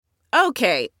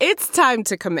Okay, it's time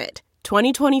to commit.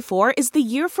 2024 is the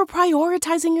year for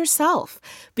prioritizing yourself.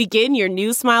 Begin your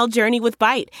new smile journey with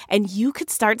Byte, and you could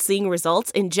start seeing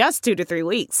results in just 2 to 3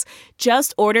 weeks.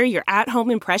 Just order your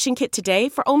at-home impression kit today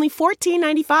for only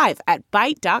 $14.95 at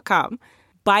Byte.com.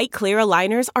 Byte Clear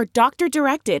aligners are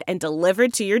doctor-directed and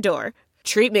delivered to your door.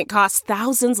 Treatment costs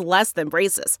thousands less than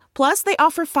braces. Plus, they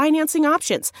offer financing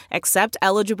options, accept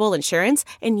eligible insurance,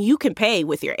 and you can pay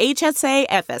with your HSA,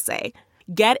 FSA.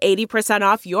 Get 80%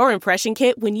 off your impression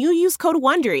kit when you use code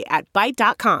WONDERY at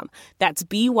Byte.com. That's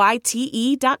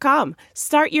BYTE.com.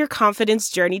 Start your confidence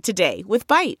journey today with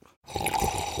Byte.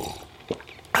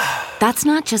 That's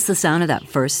not just the sound of that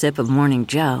first sip of Morning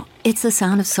Joe. It's the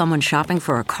sound of someone shopping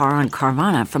for a car on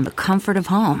Carvana from the comfort of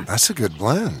home. That's a good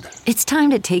blend. It's time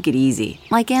to take it easy,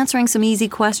 like answering some easy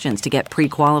questions to get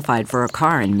pre-qualified for a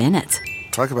car in minutes.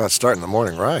 Talk about starting the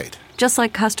morning right. Just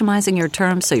like customizing your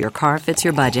terms so your car fits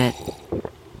your budget.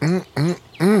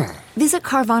 Visit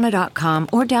Carvana.com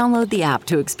or download the app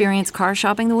to experience car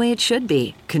shopping the way it should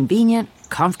be. Convenient,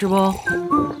 comfortable.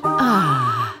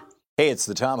 Ah. Hey, it's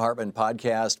the Thom Hartmann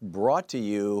Podcast, brought to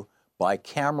you by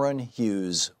Cameron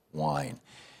Hughes Wine.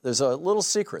 There's a little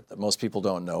secret that most people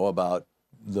don't know about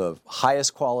the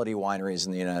highest quality wineries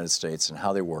in the United States and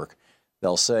how they work.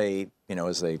 They'll say,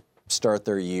 as they start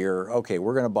their year, okay,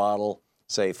 we're going to bottle,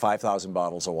 say, 5,000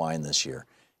 bottles of wine this year.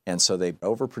 And so they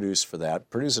overproduce for that,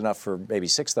 produce enough for maybe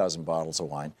 6,000 bottles of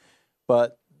wine.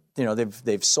 But,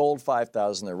 they've sold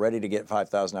 5,000, they're ready to get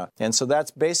 5,000 out. And so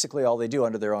that's basically all they do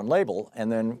under their own label.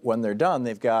 And then when they're done,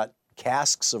 they've got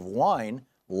casks of wine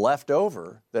left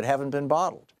over that haven't been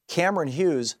bottled. Cameron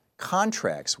Hughes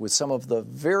contracts with some of the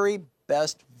very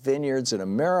best vineyards in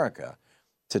America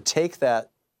to take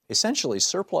that essentially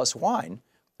surplus wine.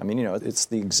 I mean, it's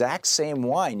the exact same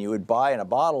wine you would buy in a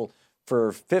bottle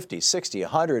for 50, 60,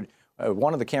 100.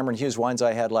 One of the Cameron Hughes wines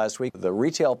I had last week, the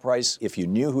retail price, if you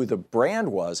knew who the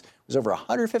brand was over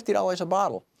 $150 a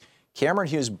bottle. Cameron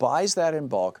Hughes buys that in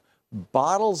bulk,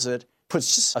 bottles it,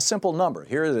 puts just a simple number.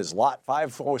 Here it is, lot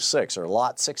 506 or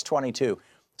lot 622.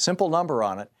 Simple number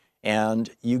on it, and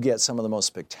you get some of the most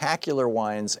spectacular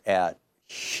wines at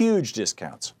huge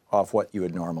discounts off what you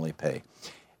would normally pay.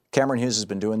 Cameron Hughes has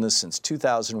been doing this since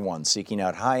 2001, seeking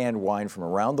out high-end wine from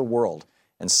around the world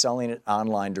and selling it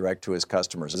online direct to his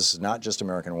customers. This is not just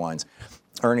American wines.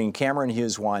 Earning Cameron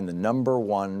Hughes Wine the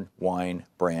 #1 wine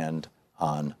brand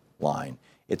online.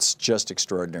 It's just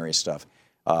extraordinary stuff.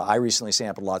 I recently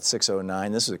sampled lot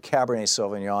 609. This is a Cabernet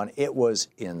Sauvignon. It was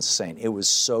insane. It was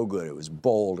so good. It was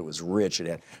bold. It was rich. It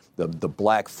had the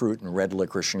black fruit and red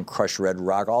licorice and crushed red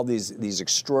rock, all these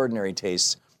extraordinary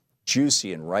tastes,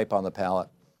 juicy and ripe on the palate.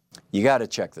 You got to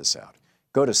check this out.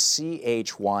 Go to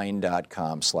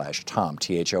chwine.com/Thom, Thom.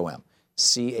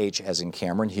 CH as in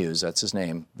Cameron Hughes, that's his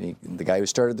name, the guy who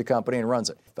started the company and runs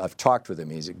it. I've talked with him.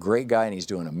 He's a great guy and he's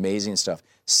doing amazing stuff.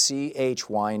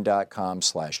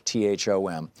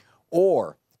 chwine.com/Thom,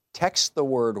 or text the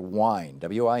word wine,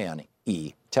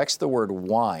 W-I-N-E, text the word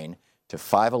wine to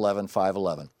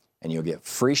 511-511, and you'll get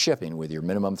free shipping with your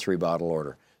minimum 3-bottle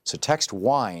order. So text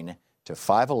wine to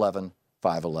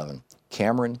 511-511.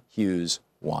 Cameron Hughes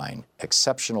Wine.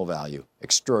 Exceptional value.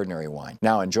 Extraordinary wine.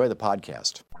 Now enjoy the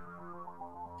podcast.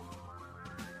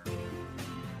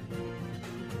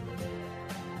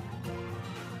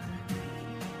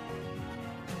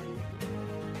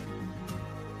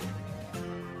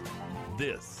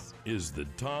 This is the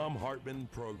Thom Hartmann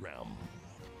Program.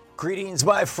 Greetings,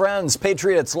 my friends,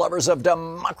 patriots, lovers of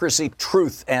democracy,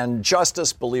 truth, and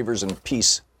justice, believers in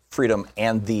peace, freedom,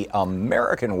 and the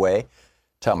American way.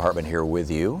 Thom Hartmann here with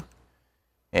you.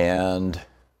 And,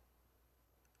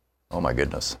 oh my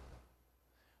goodness.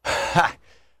 I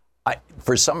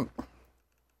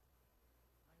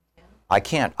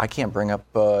can't bring up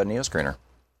Neoscreener.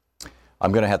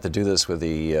 I'm going to have to do this with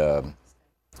the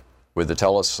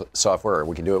Telus software.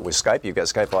 We can do it with Skype. You've got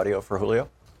Skype audio for Julio?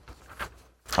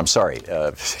 I'm sorry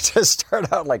to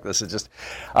start out like this. It's just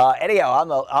anyhow on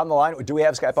the line. Do we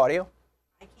have Skype audio?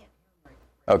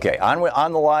 Okay,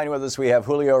 on the line with us we have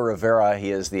Julio Rivera.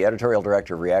 He is the editorial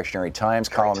director of Reactionary Times,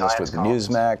 columnist with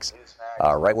Newsmax,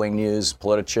 right-wing news,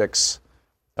 Politichicks,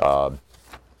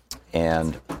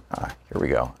 and here we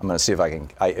go. I'm going to see if I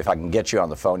can get you on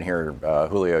the phone here,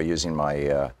 Julio, using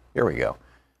my. Here we go.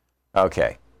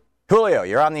 Okay, Julio,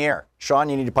 you're on the air. Sean,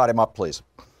 you need to pot him up, please.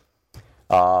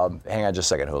 Hang on just a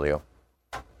second, Julio.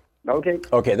 Okay.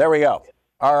 Okay, there we go.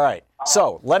 All right.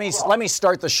 So let me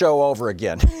start the show over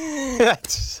again.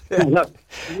 and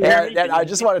I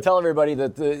just want to tell everybody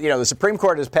that the Supreme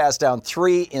Court has passed down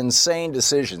 3 insane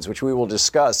decisions, which we will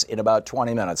discuss in about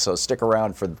 20 minutes. So stick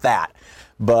around for that.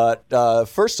 But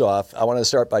first off, I want to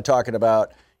start by talking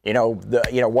about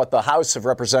what the House of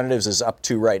Representatives is up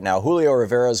to right now. Julio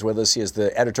Rivera is with us. He is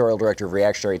the editorial director of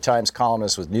Reactionary Times,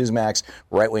 columnist with Newsmax,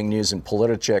 right-wing news and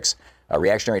Politichicks,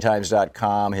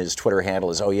 reactionarytimes.com. His Twitter handle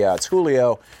is it's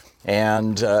Julio.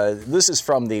 And this is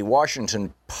from the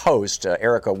Washington Post,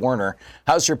 Erica Werner.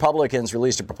 House Republicans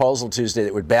released a proposal Tuesday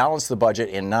that would balance the budget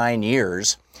in 9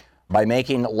 years by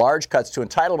making large cuts to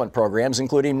entitlement programs,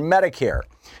 including Medicare.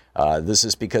 This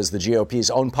is because the GOP's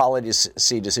own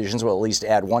policy decisions will at least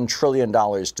add $1 trillion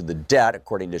to the debt,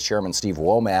 according to Chairman Steve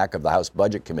Womack of the House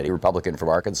Budget Committee, Republican from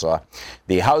Arkansas.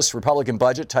 The House Republican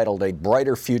budget, titled A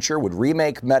Brighter Future, would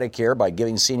remake Medicare by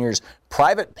giving seniors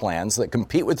private plans that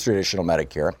compete with traditional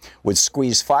Medicare, would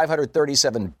squeeze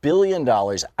 $537 billion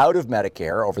out of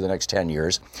Medicare over the next 10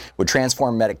 years, would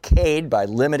transform Medicaid by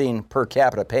limiting per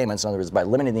capita payments, in other words, by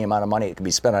limiting the amount of money that can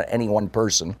be spent on any one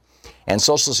person. And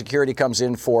Social Security comes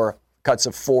in for cuts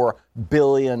of $4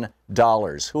 billion.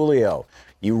 Julio,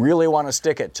 you really want to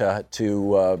stick it to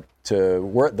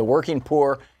the working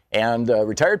poor and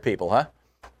retired people, huh?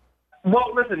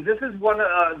 Well, listen, this is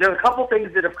there are a couple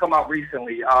things that have come out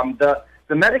recently. The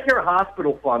Medicare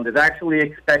Hospital Fund is actually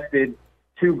expected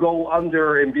to go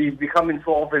under and become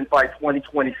insolvent by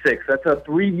 2026. That's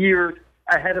 3 years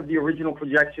ahead of the original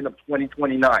projection of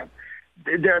 2029.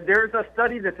 There's a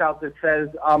study that's out that says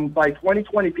by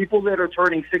 2020, people that are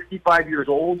turning 65 years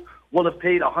old will have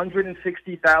paid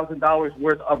 $160,000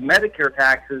 worth of Medicare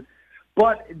taxes,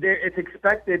 but it's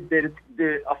expected that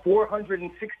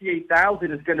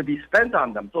 $468,000 is going to be spent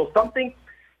on them. So something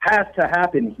has to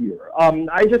happen here.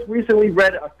 I just recently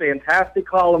read a fantastic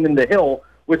column in The Hill,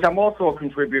 which I'm also a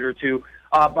contributor to,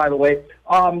 by the way,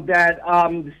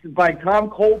 by Thom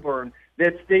Colburn,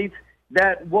 that states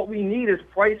that what we need is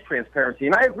price transparency.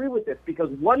 And I agree with this because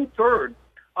 1/3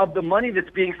 of the money that's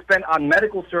being spent on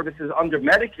medical services under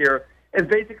Medicare is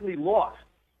basically lost.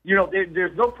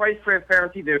 There's no price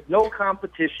transparency. There's no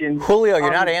competition. Julio,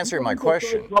 you're not answering my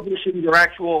question. Publishing the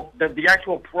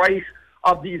actual price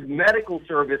of these medical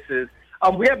services.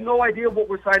 We have no idea what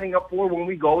we're signing up for when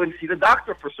we go and see the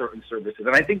doctor for certain services.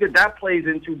 And I think that plays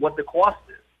into what the cost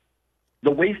is,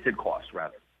 the wasted cost,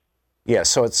 rather. Yeah,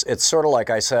 so it's sort of like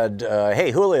I said,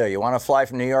 hey, Julio, you want to fly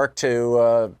from New York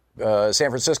to San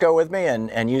Francisco with me?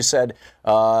 And you said,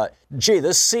 gee,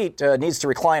 this seat needs to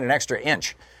recline an extra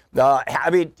inch.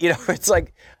 It's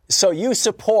like, so you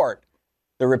support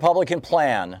the Republican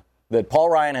plan that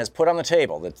Paul Ryan has put on the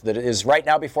table that is right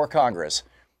now before Congress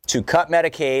to cut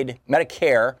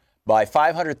Medicare by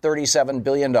 $537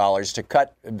 billion, to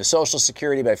cut Social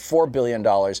Security by $4 billion,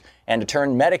 and to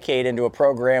turn Medicaid into a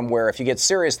program where if you get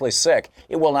seriously sick,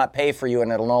 it will not pay for you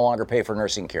and it'll no longer pay for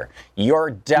nursing care.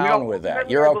 You're down with that.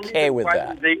 You're okay with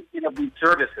that. Of these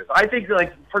services. I think,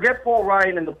 forget Paul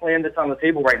Ryan and the plan that's on the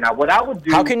table right now. What I would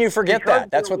do... How can you forget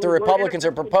that? That's what the Republicans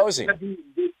are proposing.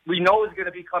 We know is going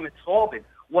to become insolvent.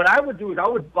 What I would do is I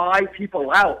would buy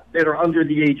people out that are under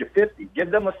the age of 50. Give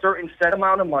them a certain set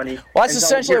amount of money. Well, that's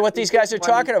essentially what these guys are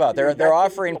talking about. They're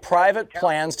offering private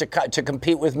plans to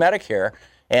compete with Medicare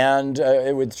and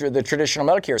with the traditional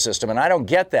Medicare system. And I don't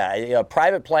get that. A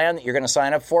private plan that you're going to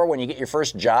sign up for when you get your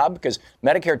first job, because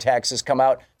Medicare taxes come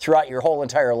out throughout your whole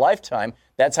entire lifetime.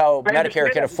 That's how Medicare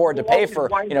can afford to pay for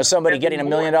somebody getting $1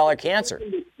 million cancer.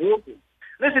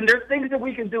 Listen, there's things that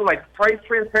we can do, like price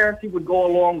transparency would go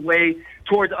a long way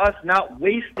towards us not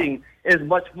wasting as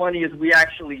much money as we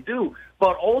actually do.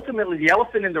 But ultimately, the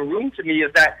elephant in the room to me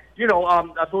is that,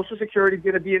 Social Security is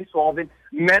going to be insolvent.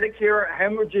 Medicare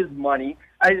hemorrhages money.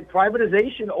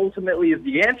 Privatization ultimately is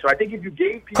the answer. I think if you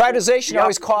gave people... Privatization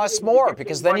always costs more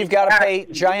because then you've got to pay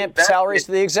giant salaries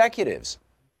to the executives.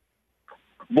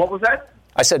 What was that?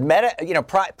 I said,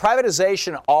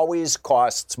 privatization always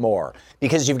costs more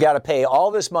because you've got to pay all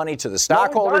this money to the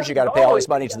stockholders, you got to pay all this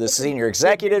money to the senior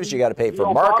executives, you got to pay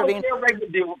for marketing.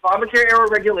 The Obamacare-era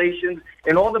regulations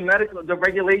and all the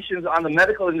regulations on the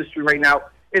medical industry right now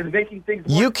is making things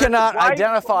more You cannot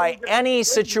identify any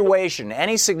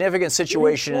significant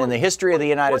situation in the history of the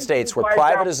United States where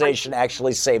privatization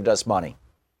actually saved us money.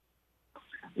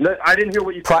 I didn't hear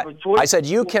what you said. I said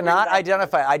you cannot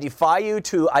identify. I defy you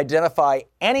to identify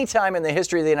any time in the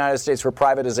history of the United States where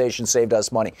privatization saved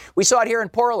us money. We saw it here in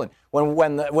Portland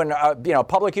when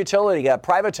public utility got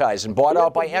privatized and bought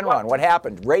out by Enron. What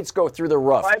happened? Rates go through the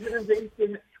roof.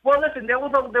 Privatization. Well, listen, there were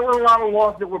a lot of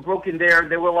laws that were broken there.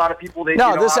 There were a lot of people that...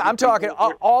 I'm talking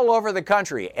all over the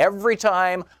country. Every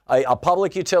time a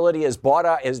public utility is bought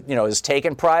out, is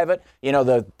taken private.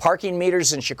 The parking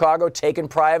meters in Chicago taken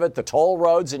private. The toll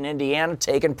roads in Indiana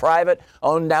taken private,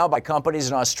 owned now by companies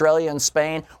in Australia and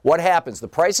Spain. What happens? The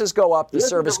prices go up, the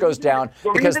service goes down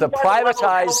because the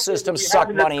privatized systems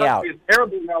suck money out. It's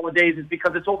terrible nowadays is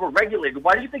because it's overregulated.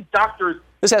 Why do you think doctors?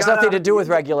 This has nothing to do with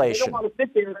regulation. They don't want to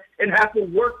sit there and have to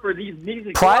work for these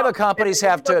measly. Private companies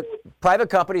have to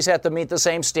meet the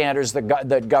same standards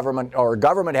that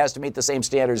government has to meet the same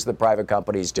standards that private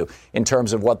companies do in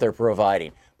terms of what they're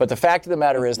providing. But the fact of the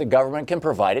matter is the government can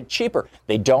provide it cheaper.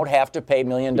 They don't have to pay $1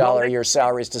 million a year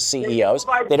salaries to CEOs.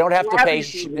 They don't have to pay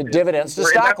dividends to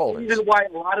stockholders. That's the reason why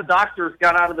a lot of doctors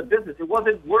got out of the business. It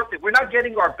wasn't worth it. We're not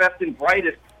getting our best and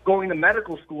brightest going to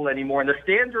medical school anymore, and the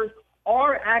standards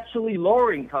are actually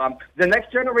lowering, Tom. The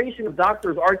next generation of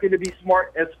doctors aren't going to be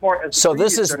smart as so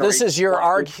this is your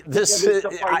argument.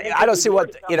 I don't see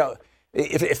what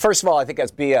first of all, I think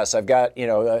that's BS. I've got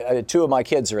two of my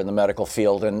kids are in the medical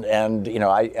field, and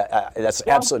that's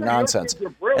absolute nonsense.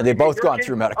 And they've both gone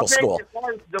through medical school.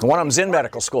 One of them's in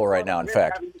medical school right now, in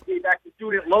fact. Having to pay back the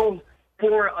student loans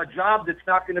for a job that's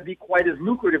not going to be quite as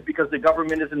lucrative because the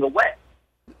government is in the way.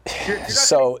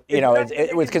 So,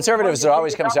 with conservatives, it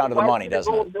always comes down to the money,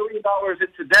 doesn't it? $1 million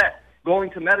into debt going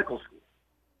to medical school.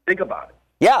 Think about it.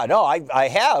 Yeah, no, I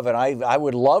have, and I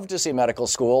would love to see medical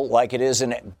school, like it is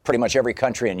in pretty much every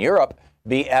country in Europe,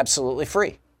 be absolutely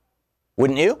free.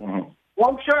 Wouldn't you? Mm-hmm. Well,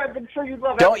 I'm sure you'd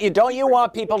love it. Don't you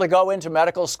want people to go into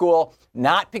medical school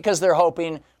not because they're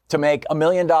hoping to make $1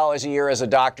 million a year as a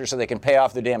doctor so they can pay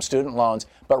off their damn student loans,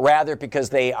 but rather because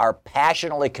they are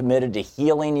passionately committed to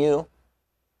healing you?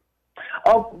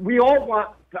 We all want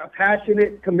a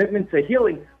passionate commitment to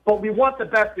healing, but we want the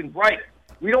best and brightest.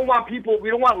 We don't want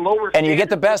lower. And you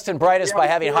get the best and brightest by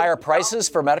having higher prices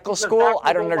for medical school?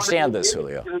 I don't understand this,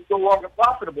 Julio. It's no longer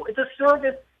profitable. It's a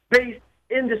service-based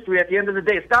industry at the end of the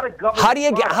day. It's not a government.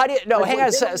 Hang on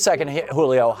a second,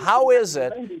 Julio. How is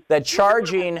it that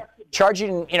charging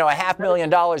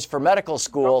 $500,000 for medical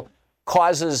school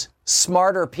causes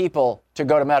smarter people to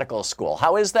go to medical school?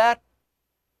 How is that?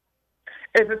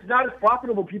 If it's not as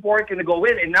profitable, people aren't going to go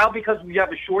in. And now because we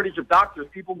have a shortage of doctors,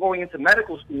 people going into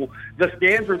medical school, the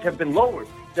standards have been lowered.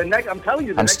 I'm telling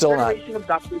you, the next generation of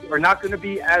doctors are not going to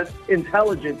be as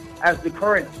intelligent as the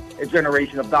current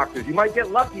generation of doctors. You might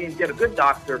get lucky and get a good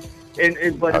doctor, but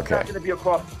it's not going to be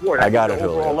across the board. I got it,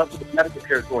 Julio. The overall level of medical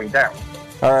care is going down.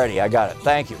 All righty, I got it.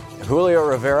 Thank you. Julio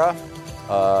Rivera.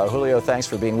 Julio, thanks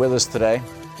for being with us today.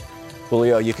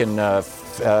 Julio, you can...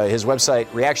 his website,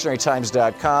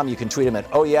 reactionarytimes.com. You can tweet him at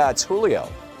it's Julio.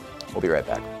 We'll be right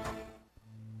back.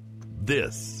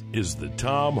 This is the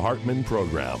Thom Hartmann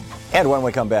Program. And when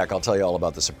we come back, I'll tell you all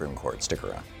about the Supreme Court. Stick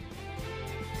around.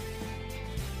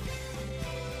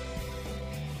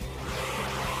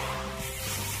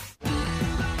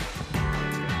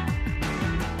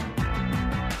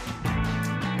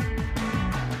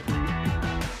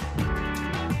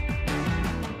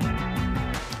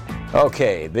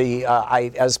 Okay,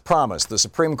 as promised, the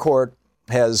Supreme Court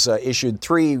has issued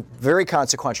 3 very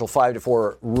consequential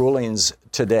 5-4 rulings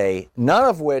today, none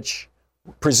of which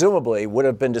presumably would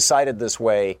have been decided this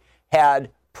way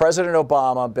had President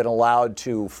Obama been allowed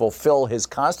to fulfill his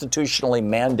constitutionally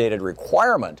mandated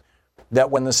requirement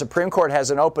that when the Supreme Court has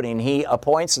an opening, he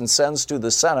appoints and sends to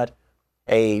the Senate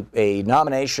a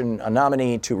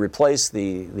nominee to replace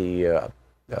the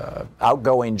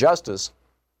outgoing justice.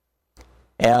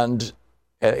 And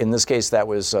in this case, that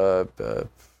was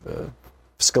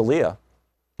Scalia,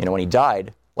 when he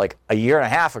died like a year and a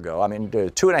half ago,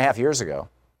 2.5 years ago.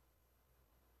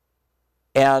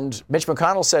 And Mitch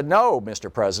McConnell said, no,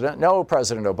 Mr. President, no,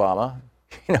 President Obama,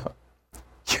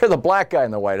 you're the black guy in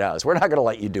the White House. We're not going to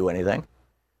let you do anything.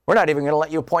 We're not even going to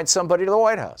let you appoint somebody to the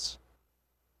White House.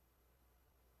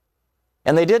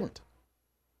 And they didn't.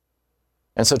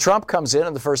 And so Trump comes in,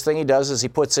 and the first thing he does is he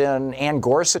puts in Ann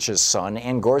Gorsuch's son,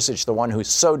 Ann Gorsuch, the one who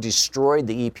so destroyed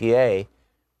the EPA,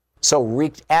 so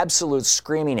wreaked absolute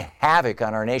screaming havoc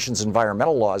on our nation's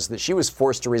environmental laws that she was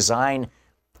forced to resign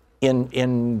in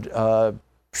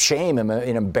shame,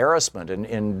 in embarrassment,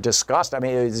 in disgust.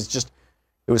 It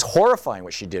was horrifying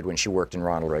what she did when she worked in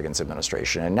Ronald Reagan's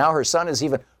administration. And now her son is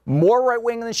even more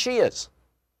right-wing than she is.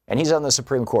 And he's on the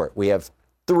Supreme Court. We have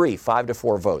 3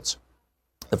 5-4 votes.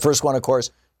 The first one, of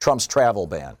course, Trump's travel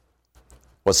ban.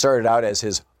 What started out as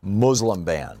his Muslim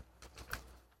ban.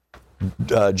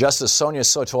 Justice Sonia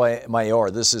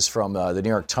Sotomayor, this is from the New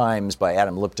York Times by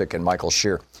Adam Liptick and Michael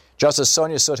Shear. Justice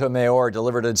Sonia Sotomayor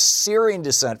delivered a searing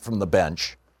dissent from the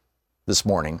bench this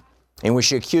morning in which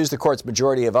she accused the court's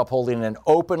majority of upholding an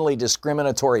openly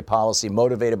discriminatory policy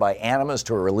motivated by animus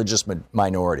to a religious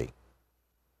minority.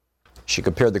 She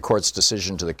compared the court's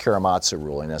decision to the Karamazov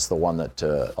ruling. That's the one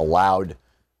that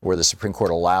where the Supreme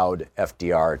Court allowed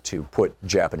FDR to put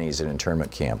Japanese in internment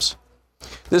camps.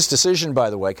 This decision, by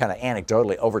the way, kind of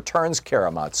anecdotally overturns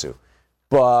Karamazov.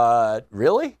 But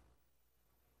really?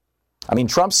 I mean,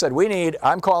 Trump said,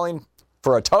 I'm calling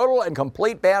for a total and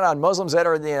complete ban on Muslims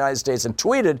entering the United States, and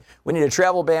tweeted, we need a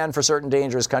travel ban for certain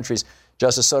dangerous countries.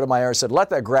 Justice Sotomayor said,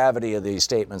 let the gravity of these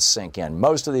statements sink in.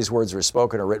 Most of these words were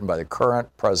spoken or written by the current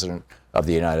president of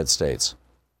the United States.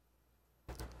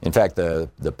 In fact,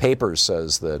 the paper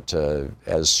says that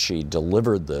as she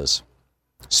delivered this,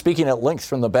 speaking at length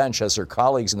from the bench as her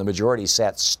colleagues in the majority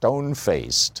sat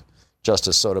stone-faced,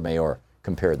 Justice Sotomayor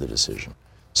compared the decision.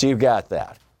 So you've got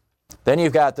that. Then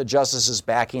you've got the justices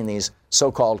backing these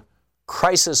so-called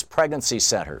crisis pregnancy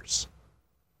centers.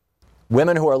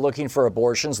 Women who are looking for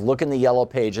abortions look in the yellow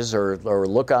pages or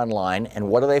look online, and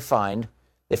what do they find?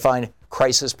 They find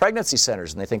crisis pregnancy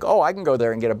centers, and they think, I can go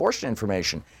there and get abortion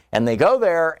information. And they go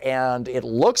there, and it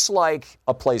looks like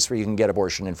a place where you can get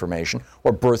abortion information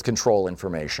or birth control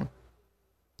information.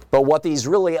 But what these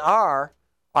really are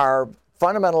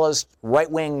fundamentalist,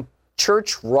 right-wing,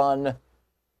 church-run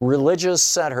religious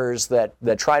centers that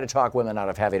try to talk women out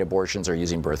of having abortions or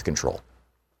using birth control.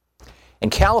 And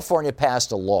California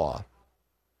passed a law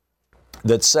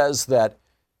that says that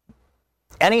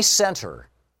any center,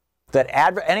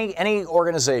 any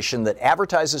organization that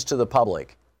advertises to the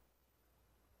public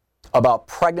about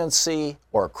pregnancy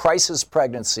or crisis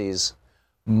pregnancies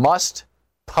must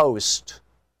post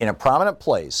in a prominent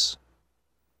place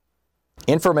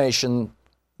information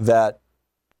that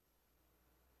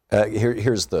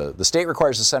here's the state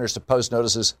requires the centers to post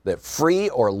notices that free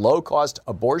or low-cost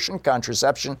abortion,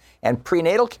 contraception, and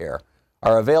prenatal care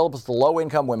are available to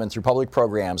low-income women through public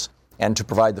programs, and to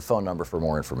provide the phone number for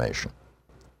more information.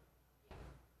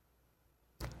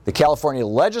 The California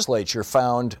legislature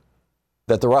found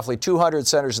that the roughly 200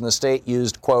 centers in the state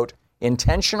used, quote,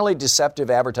 intentionally deceptive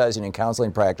advertising and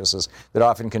counseling practices that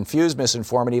often confuse,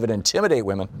 misinform, and even intimidate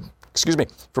women,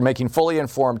 from making fully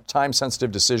informed,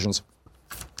 time-sensitive decisions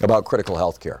about critical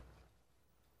health care.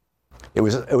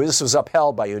 This was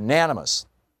upheld by unanimous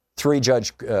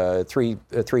three-judge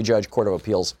Court of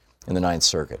Appeals in the Ninth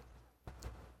Circuit.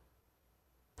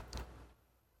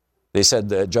 They said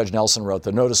that Judge Nelson wrote,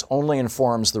 the notice only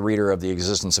informs the reader of the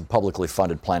existence of publicly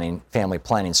funded family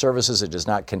planning services. It does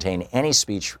not contain any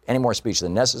more speech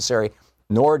than necessary,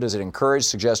 nor does it encourage,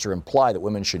 suggest, or imply that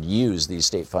women should use these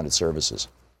state-funded services.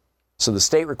 So the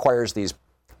state requires these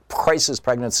crisis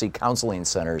pregnancy counseling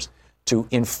centers to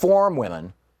inform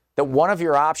women that one of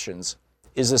your options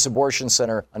is this abortion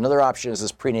center, another option is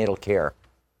this prenatal care.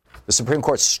 The Supreme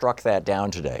Court struck that down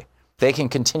today. They can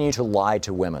continue to lie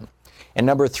to women. And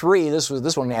number three, this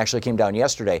one actually came down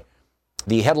yesterday.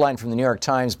 The headline from the New York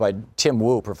Times by Tim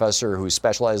Wu, professor who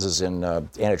specializes in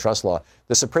antitrust law,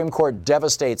 the Supreme Court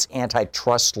devastates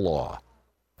antitrust law.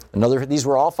 These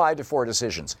were all 5-4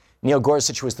 decisions. Neil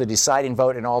Gorsuch was the deciding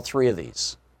vote in all three of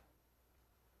these.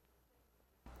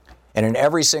 And in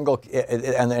every single,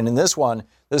 and in this one,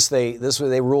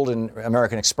 they ruled in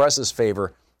American Express's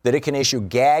favor that it can issue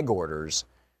gag orders.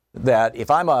 That if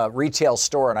I'm a retail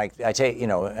store and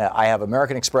I have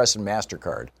American Express and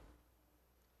MasterCard,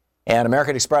 and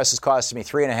American Express is costing me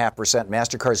 3.5%,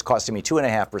 MasterCard is costing me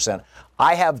 2.5%,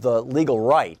 I have the legal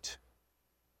right,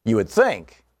 you would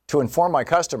think, to inform my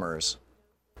customers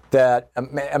that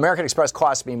American Express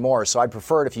costs me more, so I'd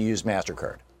prefer it if you use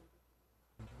MasterCard.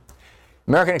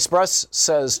 American Express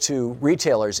says to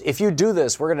retailers, if you do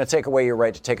this, we're going to take away your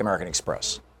right to take American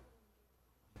Express.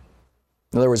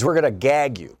 In other words, we're going to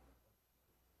gag you.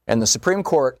 And the Supreme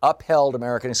Court upheld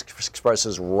American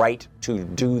Express's right to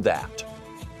do that,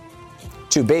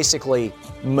 to basically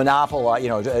monopolize,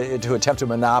 to attempt to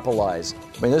monopolize.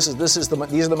 I mean, these are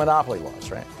the monopoly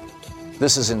laws, right?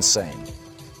 This is insane.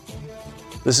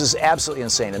 This is absolutely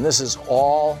insane. And this is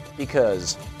all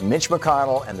because Mitch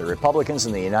McConnell and the Republicans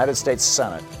in the United States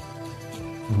Senate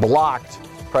blocked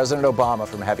President Obama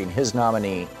from having his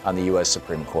nominee on the U.S.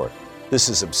 Supreme Court. This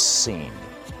is obscene.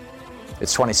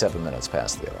 It's 27 minutes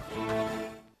past the hour.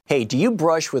 Hey, do you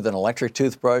brush with an electric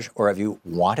toothbrush, or have you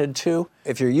wanted to?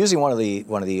 If you're using one of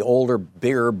the older,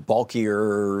 bigger,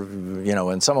 bulkier,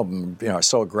 and some of them are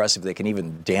so aggressive they can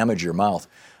even damage your mouth,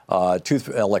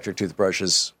 electric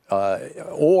toothbrushes,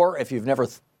 or if you've never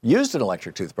used an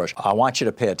electric toothbrush, I want you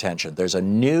to pay attention. There's a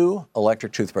new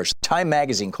electric toothbrush. Time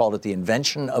magazine called it the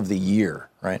invention of the year,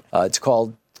 right? It's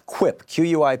called Quip,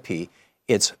 Q-U-I-P.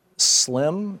 It's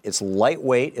slim, it's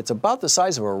lightweight, it's about the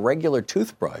size of a regular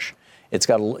toothbrush. It's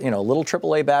got a little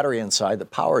AAA battery inside that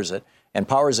powers it, and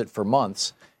powers it for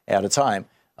months at a time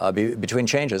between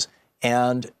changes.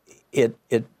 and it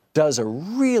does a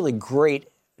really great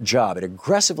job. It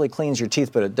aggressively cleans your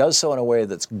teeth, but it does so in a way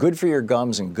that's good for your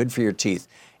gums and good for your teeth.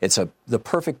 It's the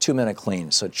perfect 2-minute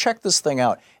clean. So check this thing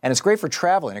out. And it's great for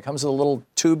traveling. It comes with a little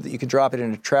tube that you can drop it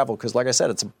into travel because, like I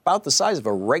said, it's about the size of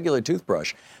a regular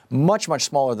toothbrush, much, much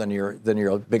smaller than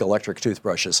your big electric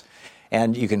toothbrushes.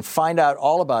 And you can find out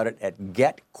all about it at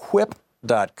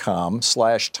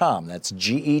getquip.com/Tom. That's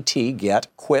GET,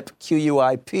 getquip,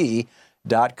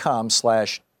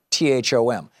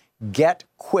 QUIP.com/THOM.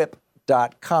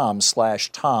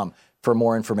 Getquip.com/Tom for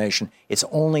more information. It's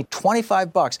only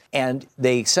 $25, and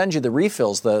they send you the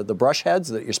refills, the brush heads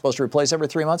that you're supposed to replace every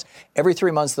 3 months. Every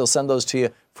 3 months, they'll send those to you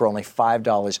for only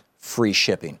 $5 free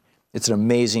shipping. It's an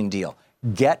amazing deal.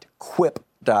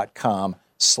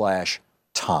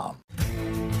 Getquip.com/Tom.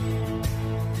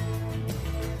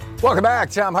 Welcome back.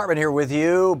 Thom Hartmann here with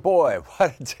you. Boy,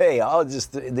 what a day.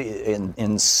 Just the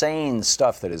insane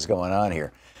stuff that is going on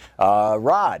here.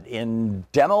 Rod in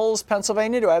Demels,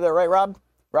 Pennsylvania. Do I have that right, Rob?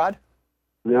 Rod?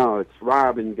 No, it's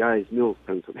Rob in Guys Mills,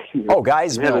 Pennsylvania. Oh,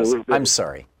 Guys Mills. I'm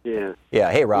sorry. Yeah. Yeah.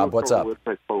 Hey, Rob, what's up?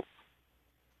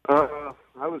 I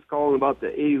was calling about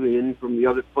the alien from the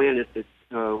other planet that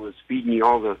was feeding me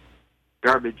all the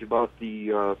garbage about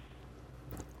the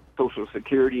Social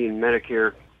Security and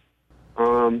Medicare.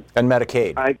 And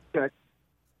Medicaid. I checked.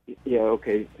 Yeah,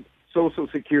 okay. Social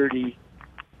Security,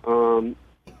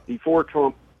 before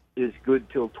Trump, is good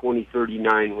till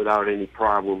 2039 without any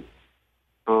problem.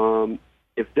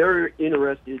 If they're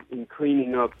interested in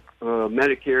cleaning up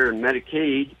Medicare and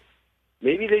Medicaid,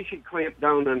 maybe they should clamp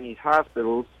down on these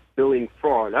hospitals billing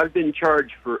fraud. I've been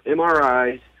charged for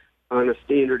MRIs on a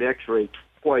standard X-ray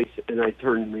twice, and I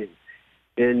turned them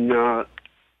in. And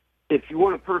if you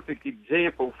want a perfect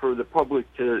example for the public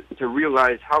to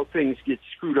realize how things get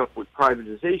screwed up with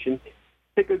privatization,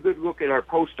 take a good look at our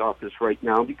post office right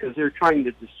now because they're trying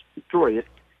to destroy it.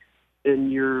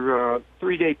 And your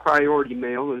 3-day priority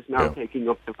mail is now taking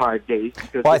up to 5 days.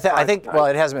 Well, I think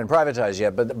it hasn't been privatized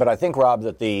yet, but I think, Rob,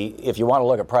 that if you want to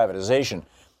look at privatization,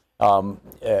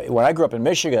 when I grew up in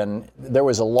Michigan, there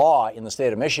was a law in the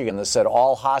state of Michigan that said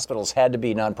all hospitals had to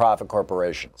be nonprofit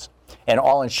corporations, and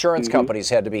all insurance companies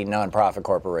had to be nonprofit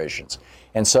corporations.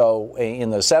 And so in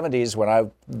the 70s, when I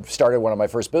started one of my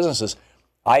first businesses,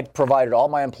 I provided all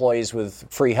my employees with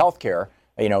free health care.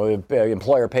 You know,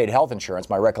 employer-paid health insurance.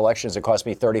 My recollection is it cost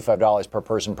me $35 per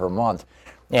person per month.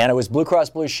 And it was Blue Cross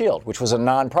Blue Shield, which was a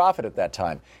nonprofit at that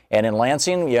time. And in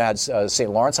Lansing, you had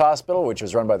St. Lawrence Hospital, which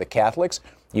was run by the Catholics.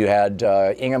 You had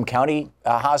Ingham County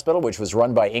Hospital, which was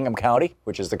run by Ingham County,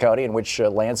 which is the county in which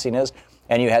Lansing is.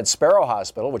 And you had Sparrow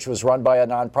Hospital, which was run by a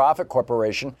nonprofit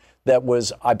corporation that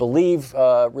was, I believe,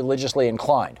 religiously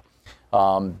inclined.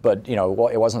 But, you know,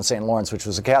 it wasn't St. Lawrence, which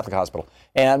was a Catholic hospital.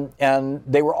 And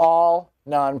they were all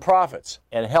nonprofits,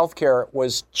 and healthcare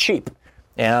was cheap.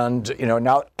 And, you know,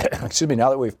 now, now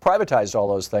that we've privatized all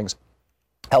those things,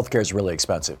 healthcare is really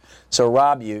expensive. So,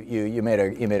 Rob, you made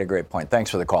a great point.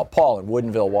 Thanks for the call. Paul in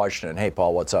Woodinville, Washington. Hey,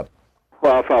 Paul, what's up?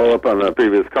 Well, I'll follow up on the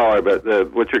previous caller, but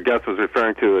what your guest was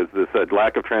referring to is this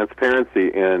lack of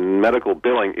transparency in medical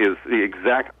billing is the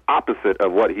exact opposite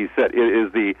of what he said. It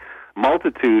is the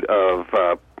multitude of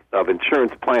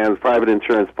insurance plans, private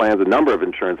insurance plans, a number of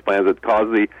insurance plans that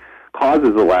causes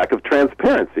a lack of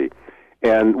transparency.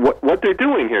 And what they're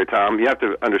doing here, Tom, you have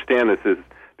to understand this, is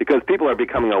because people are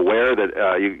becoming aware that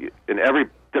in every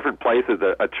different place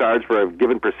a charge for a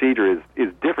given procedure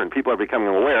is different. People are becoming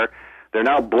aware. They're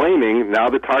now blaming, now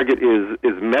the target is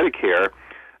Medicare.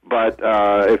 But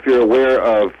if you're aware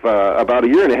of about a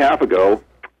year and a half ago,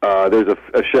 there's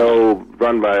a show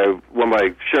run by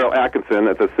Cheryl Atkinson.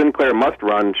 It's a Sinclair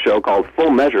must-run show called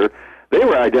Full Measure. They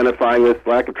were identifying this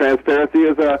lack of transparency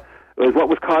as what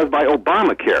was caused by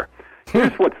Obamacare.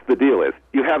 Here's what the deal is.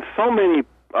 You have so many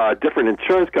different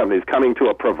insurance companies coming to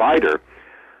a provider.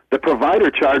 The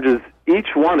provider charges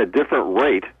each one a different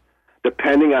rate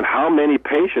depending on how many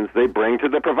patients they bring to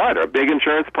the provider. A big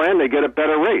insurance plan, they get a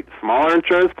better rate. Smaller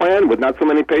insurance plan with not so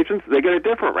many patients, they get a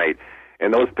different rate.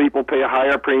 And those people pay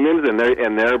higher premiums, and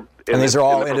these are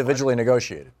all individually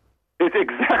negotiated. It's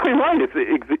exactly right. It's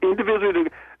individually.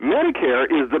 Medicare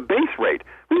is the base rate.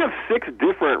 We have 6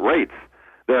 different rates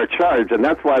that are charged, and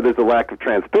that's why there's a lack of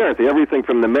transparency. Everything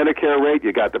from the Medicare rate,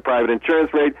 you got the private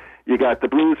insurance rate, you got the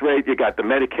Blues rate, you got the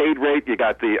Medicaid rate, you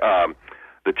got the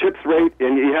CHIPS rate,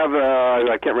 and you have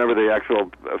I can't remember the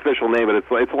actual official name, but it's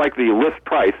like the list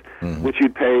price, which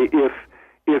you'd pay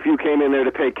if you came in there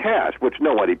to pay cash, which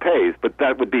nobody pays. But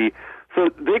that would be. So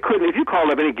they couldn't, if you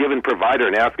called up any given provider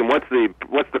and asked them what's the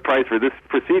price for this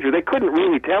procedure, they couldn't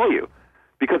really tell you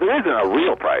because there isn't a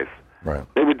real price. Right.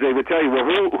 They would tell you, well,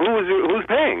 who's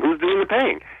paying? Who's doing the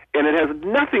paying? And it has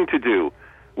nothing to do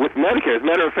with Medicare. As a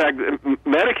matter of fact,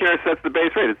 Medicare sets the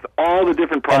base rate. It's all the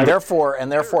different private.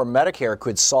 And therefore, Medicare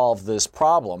could solve this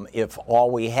problem if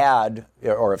all we had,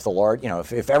 or if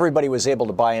if everybody was able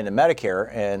to buy into Medicare.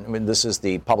 And I mean, this is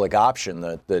the public option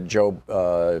that Joe,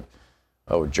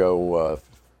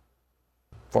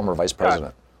 former vice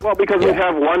president. Well, because we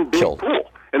have one big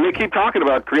pool, and they keep talking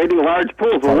about creating large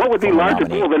pools. Well, what would be larger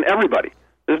pool than everybody?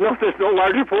 There's no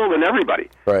larger pool than everybody.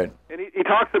 Right. And he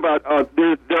talks about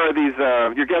there are these.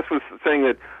 Your guest was saying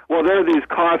that there are these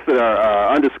costs that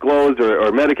are undisclosed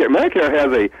or Medicare. Medicare has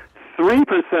a 3%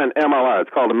 MLR. It's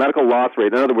called a medical loss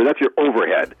rate. In other words, that's your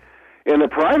overhead. And the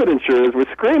private insurers were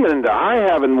screaming into high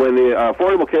heaven when the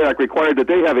Affordable Care Act required that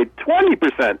they have a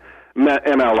 20%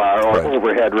 MLR or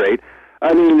overhead rate.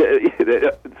 I mean,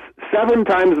 7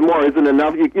 times more isn't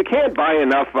enough. You can't buy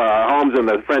enough homes in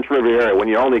the French Riviera when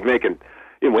you're only making.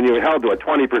 When you're held to a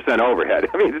 20% overhead.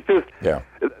 I mean, it's just,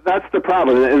 that's the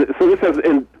problem. And so this has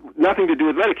nothing to do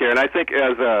with Medicare. And I think,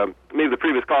 as maybe the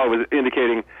previous caller was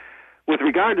indicating, with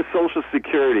regard to Social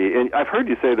Security, and I've heard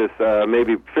you say this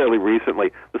maybe fairly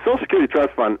recently, the Social Security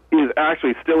Trust Fund is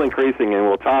actually still increasing and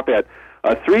will top at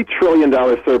a $3 trillion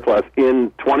surplus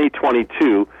in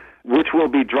 2022, which will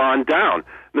be drawn down.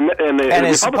 And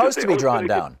it's supposed to be drawn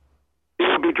down. It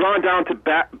will be drawn down to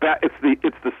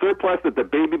it's the surplus that the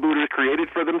baby boomers created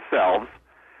for themselves.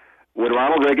 When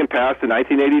Ronald Reagan passed in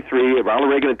 1983, Ronald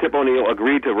Reagan and Tip O'Neill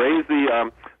agreed to raise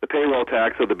the payroll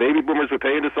tax so the baby boomers would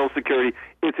pay into Social Security.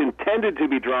 It's intended to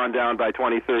be drawn down by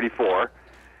 2034,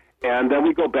 and then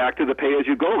we go back to the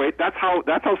pay-as-you-go rate. That's how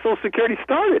Social Security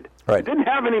started. Right. It didn't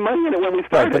have any money in it when we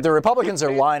started. Right, but the Republicans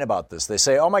are lying about this. They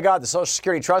say, oh, my God, the Social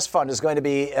Security Trust Fund is going to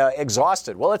be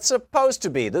exhausted. Well, it's supposed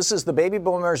to be. This is the baby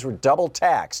boomers were double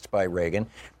taxed by Reagan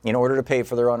in order to pay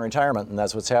for their own retirement, and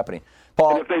that's what's happening.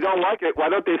 Paul, and if they don't like it, why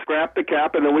don't they scrap the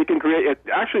cap and then we can create it?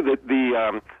 Actually,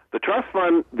 the trust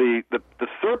fund, the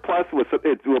surplus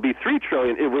will be $3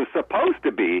 trillion. It was supposed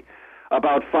to be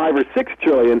about $5 or $6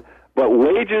 trillion. But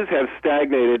wages have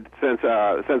stagnated since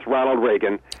Ronald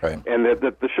Reagan. Right. And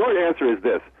the short answer is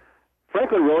this.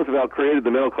 Franklin Roosevelt created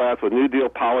the middle class with New Deal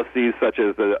policies such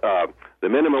as the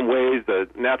minimum wage, the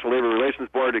National Labor Relations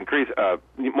Board, increase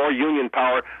more union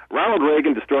power. Ronald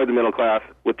Reagan destroyed the middle class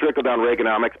with trickle-down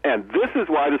Reaganomics, and this is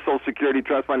why the Social Security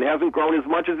Trust Fund hasn't grown as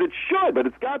much as it should, but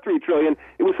it's got $3 trillion.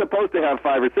 It was supposed to have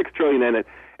 $5 or $6 trillion in it,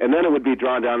 and then it would be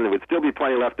drawn down, and there would still be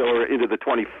plenty left over into the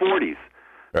 2040s.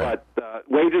 Right. But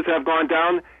wages have gone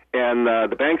down, and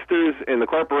the banksters and the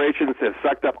corporations have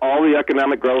sucked up all the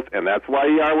economic growth, and that's why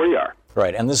we are where we are.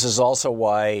 Right, and this is also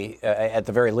why, at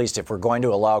the very least, if we're going to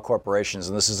allow corporations,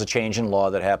 and this is a change in law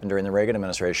that happened during the Reagan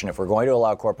administration, if we're going to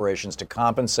allow corporations to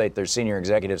compensate their senior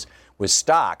executives with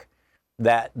stock,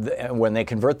 that when they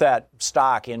convert that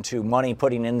stock into money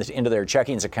putting into their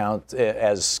checkings account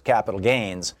as capital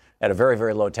gains at a very,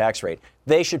 very low tax rate,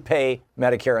 they should pay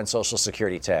Medicare and Social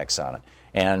Security tax on it.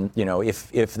 And, you know,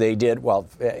 if they did, well,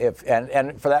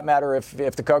 and for that matter,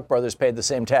 if the Koch brothers paid the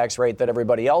same tax rate that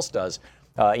everybody else does,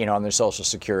 on their Social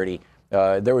Security,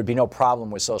 there would be no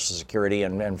problem with Social Security.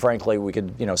 And frankly, we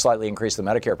could, slightly increase the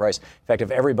Medicare price. In fact,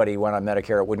 if everybody went on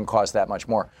Medicare, it wouldn't cost that much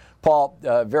more. Paul,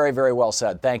 very, very well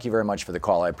said. Thank you very much for the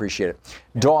call. I appreciate it.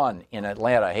 Dawn in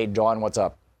Atlanta. Hey, Dawn, what's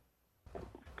up?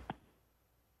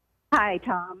 Hi,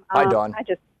 Tom. Hi, Dawn. I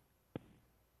just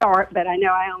start, but I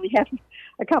know I only have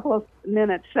a couple of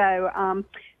minutes, so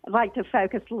I'd like to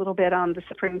focus a little bit on the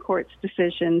Supreme Court's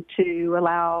decision to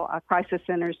allow crisis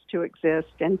centers to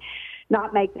exist and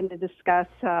not make them to discuss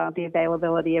the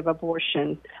availability of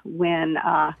abortion when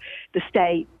the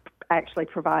state actually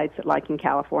provides it, like in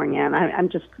California. And I'm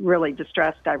just really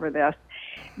distressed over this.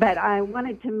 But I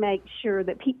wanted to make sure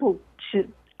that people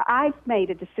should – I've made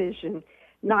a decision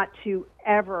not to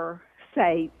ever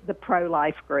say the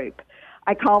pro-life group.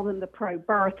 I call them the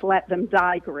pro-birth, let them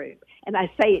die group. And I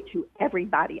say it to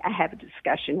everybody I have a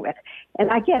discussion with. And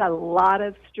I get a lot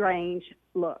of strange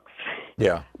looks.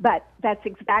 Yeah. But that's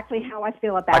exactly how I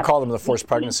feel about it. I call them the forced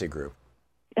pregnancy group.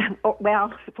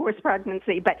 Well, forced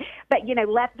pregnancy. But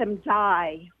let them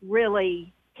die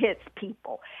really hits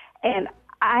people. And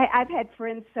I've had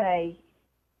friends say,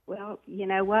 well, you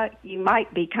know what, you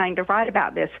might be kind of right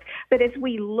about this. But as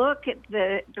we look at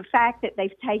the fact that they've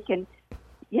taken,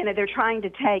 they're trying to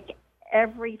take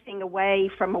everything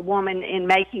away from a woman in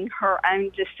making her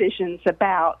own decisions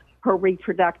about her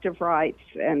reproductive rights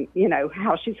and,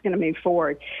 how she's going to move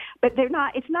forward. But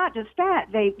it's not just that.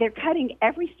 They're cutting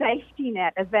every safety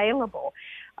net available.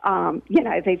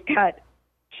 They've cut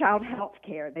child health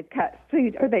care. They've cut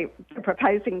food, or they're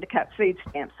proposing to cut food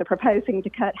stamps. They're proposing to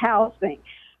cut housing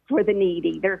for the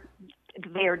needy.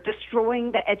 They're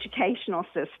destroying the educational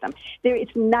system. There is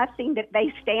nothing that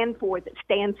they stand for that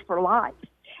stands for life.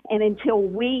 And until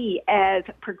we as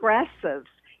progressives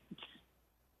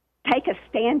take a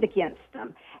stand against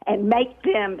them and make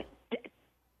them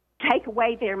take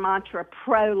away their mantra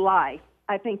pro-life,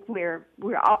 I think we're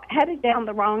all headed down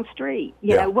the wrong street.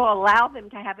 You know, we'll allow them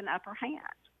to have an upper hand.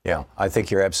 Yeah, I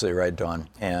think you're absolutely right, Dawn,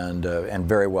 and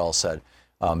very well said.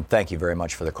 Thank you very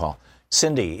much for the call.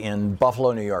 Cindy in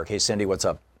Buffalo, New York. Hey, Cindy, what's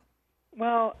up?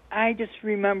 Well, I just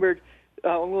remembered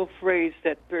a little phrase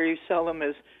that very seldom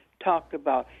is talked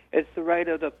about. It's the right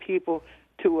of the people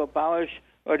to abolish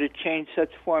or to change such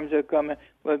forms of government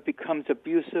where it becomes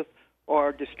abusive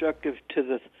or destructive to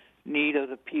the need of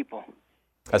the people.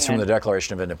 That's from the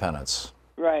Declaration of Independence.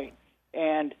 Right.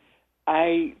 And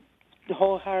I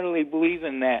wholeheartedly believe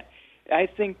in that. I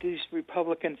think these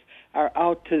Republicans are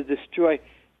out to destroy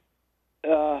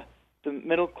the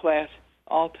middle class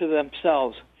all to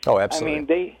themselves. Oh, absolutely. I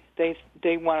mean,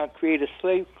 they want to create a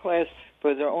slave class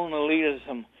for their own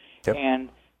elitism. Yep. And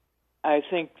I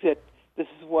think that this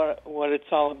is what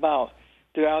it's all about.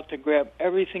 They're out to grab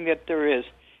everything that there is.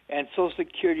 And Social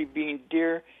Security being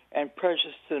dear and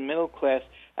precious to the middle class,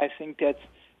 I think that's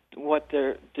what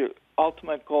their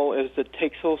ultimate goal is, to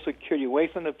take Social Security away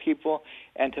from the people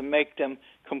and to make them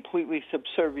completely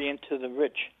subservient to the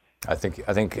rich. I think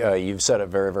you've said it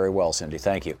very, very well, Cindy.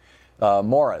 Thank you.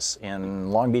 Morris in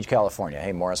Long Beach, California.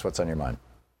 Hey, Morris, what's on your mind?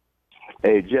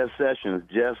 Hey, Jeff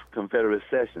Confederate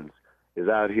Sessions, is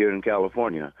out here in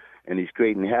California, and he's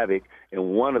creating havoc.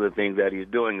 And one of the things that he's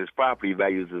doing is property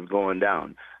values is going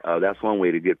down. That's one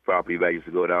way to get property values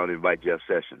to go down, invite Jeff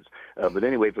Sessions. But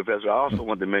anyway, Professor, I also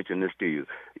want to mention this to you.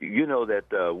 You know that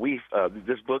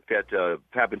this book that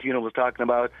Papantino was talking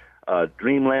about,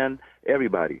 Dreamland,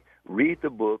 everybody, read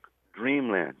the book,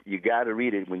 Dreamland. You got to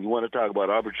read it when you want to talk about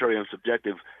arbitrary and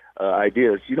subjective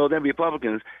ideas. You know, them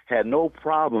Republicans had no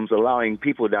problems allowing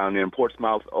people down there in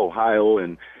Portsmouth, Ohio,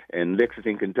 and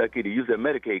Lexington, Kentucky, to use their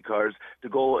Medicaid cards to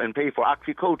go and pay for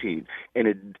OxyContin.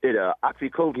 And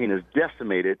OxyContin has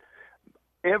decimated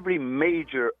every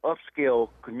major upscale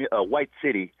white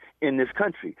city in this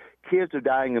country. Kids are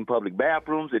dying in public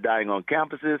bathrooms. They're dying on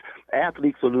campuses.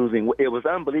 Athletes are losing. It was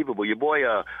unbelievable. Your boy,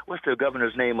 what's the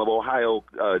governor's name of Ohio?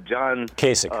 John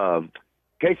Kasich.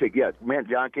 Kasich, yeah. Man,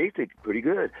 John Kasich, pretty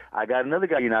good. I got another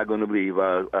guy you're not going to believe,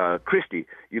 Christie.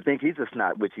 You think he's a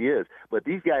snot, which he is. But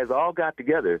these guys all got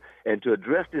together, and to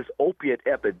address this opiate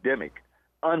epidemic,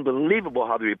 unbelievable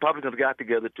how the Republicans got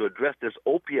together to address this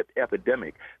opiate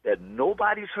epidemic that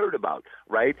nobody's heard about,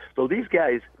 right? So these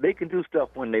guys, they can do stuff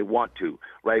when they want to,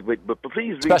 right? But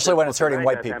please, especially when it's hurting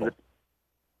white people.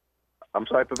 I'm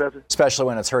sorry, Professor? Especially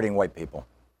when it's hurting white people.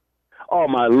 Oh,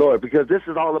 my Lord, because this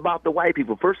is all about the white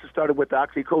people. First, it started with the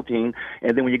OxyContin,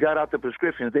 and then when you got out the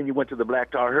prescriptions, then you went to the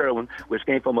black tar heroin, which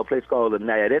came from a place called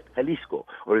Nayarit, Jalisco,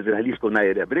 or is it Jalisco,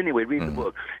 Nayarit? But anyway, read the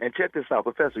book. And check this out,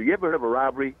 Professor. You ever heard of a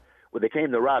robbery where they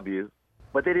came to rob you,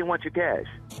 but they didn't want your cash?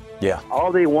 Yeah.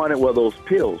 All they wanted were those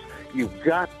pills. You've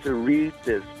got to read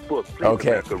this book. Please, okay,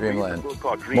 America, Dreamland. Book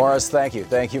called Dreamland. Morris, thank you.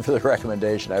 Thank you for the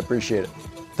recommendation. I appreciate it.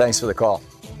 Thanks for the call.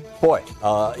 Boy,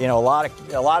 a lot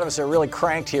of us are really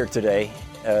cranked here today.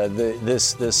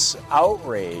 This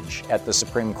outrage at the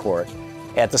Supreme Court,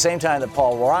 at the same time that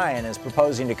Paul Ryan is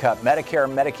proposing to cut Medicare,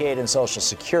 Medicaid, and Social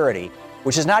Security,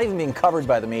 which is not even being covered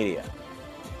by the media.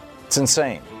 It's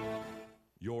insane.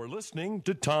 You're listening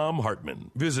to Thom Hartmann.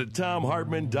 Visit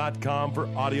ThomHartmann.com for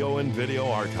audio and video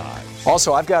archives.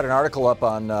 Also, I've got an article up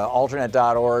on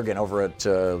alternate.org and over at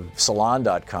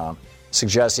salon.com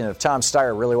suggesting if Tom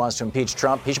Steyer really wants to impeach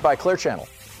Trump, he should buy Clear Channel.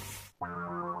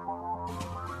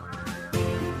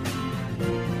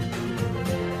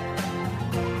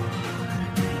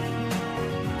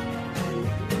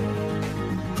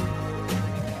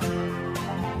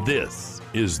 This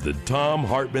is the Thom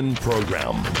Hartmann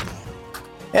Program.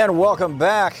 And welcome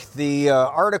back. The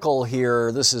article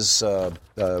here, this is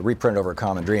reprint over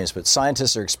Common Dreams, but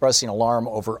scientists are expressing alarm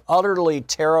over utterly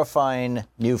terrifying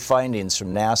new findings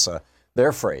from NASA.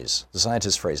 Their phrase, the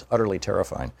scientist's phrase, utterly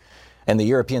terrifying. And the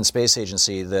European Space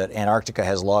Agency that Antarctica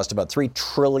has lost about 3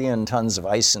 trillion tons of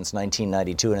ice since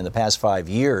 1992, and in the past 5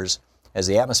 years, as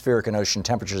the atmospheric and ocean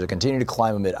temperatures have continued to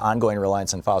climb amid ongoing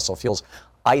reliance on fossil fuels,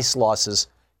 ice losses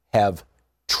have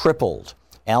tripled.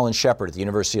 Alan Shepard at the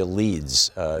University of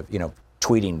Leeds,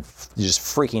 tweeting, just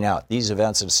freaking out. These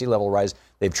events of sea level rise,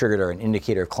 they've triggered are an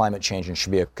indicator of climate change and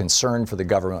should be a concern for the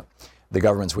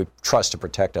governments we trust to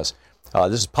protect us.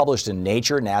 This is published in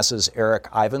Nature. NASA's Eric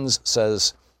Ivins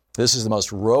says This is the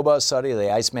most robust study of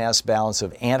the ice mass balance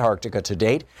of Antarctica to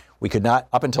date. We could not,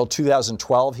 up until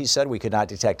 2012, he said, we could not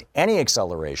detect any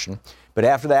acceleration. But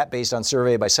after that, based on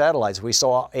survey by satellites, we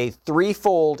saw a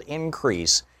threefold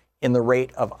increase in the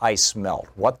rate of ice melt.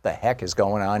 What the heck is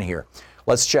going on here?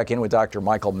 Let's check in with Dr.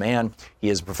 Michael Mann. He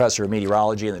is a professor of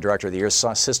meteorology and the director of the Earth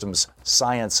Systems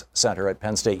Science Center at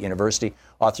Penn State University,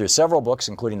 author of several books,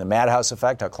 including The Madhouse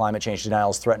Effect, How Climate Change Denial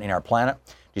is Threatening Our Planet,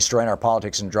 Destroying Our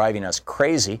Politics and Driving Us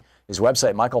Crazy. His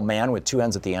website, michaelmann with 2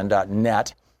 N's at the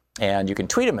end.net. And you can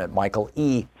tweet him at Michael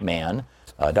E. Mann.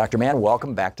 Dr. Mann,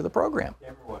 welcome back to the program.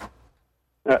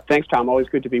 Thanks, Tom. Always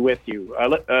good to be with you.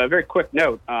 Very quick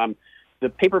note. The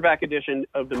paperback edition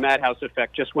of The Madhouse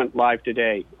Effect just went live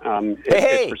today.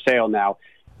 It's for sale now.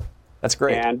 That's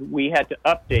great. And we had to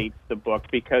update the book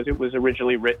because it was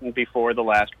originally written before the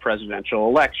last presidential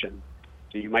election.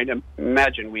 So you might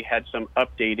imagine we had some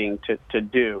updating to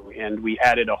do. And we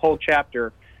added a whole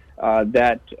chapter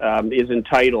that is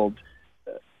entitled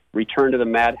Return to the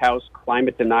Madhouse,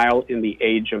 Climate Denial in the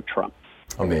Age of Trump.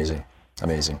 Amazing.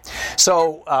 Amazing.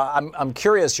 So I'm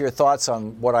curious your thoughts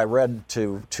on what I read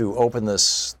to open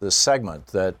this segment.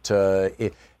 That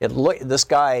this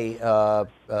guy,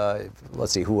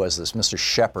 let's see, who was this? Mr.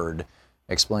 Shepard.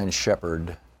 Explain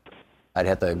Shepard. I'd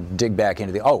have to dig back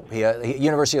into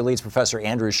University of Leeds professor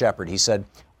Andrew Shepard. He said,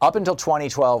 up until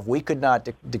 2012, we could not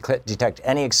detect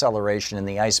any acceleration in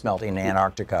the ice melt in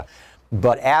Antarctica.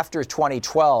 But after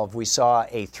 2012, we saw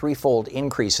a threefold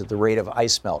increase at the rate of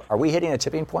ice melt. Are we hitting a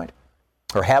tipping point?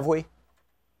 Or have we?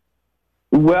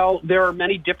 Well, there are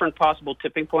many different possible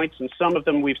tipping points, and some of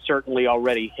them we've certainly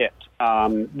already hit.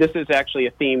 This is actually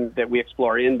a theme that we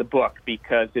explore in the book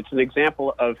because it's an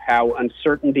example of how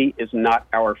uncertainty is not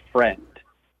our friend.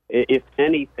 If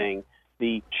anything,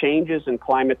 the changes in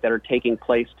climate that are taking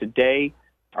place today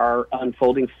are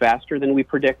unfolding faster than we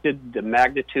predicted. The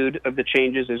magnitude of the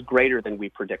changes is greater than we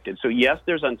predicted. So yes,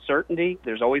 there's uncertainty.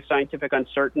 There's always scientific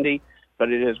uncertainty,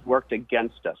 but it has worked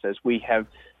against us. As we have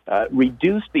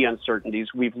reduced the uncertainties,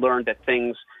 we've learned that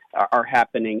things are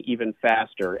happening even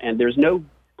faster. And there's no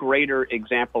greater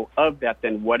example of that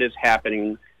than what is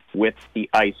happening with the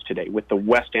ice today, with the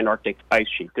West Antarctic ice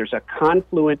sheet. There's a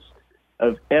confluence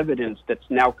of evidence that's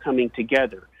now coming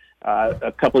together.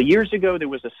 A couple of years ago, there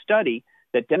was a study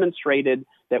that demonstrated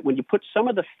that when you put some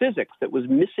of the physics that was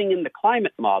missing in the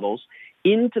climate models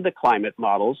into the climate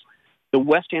models, the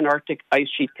West Antarctic ice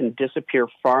sheet can disappear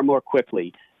far more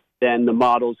quickly than the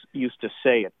models used to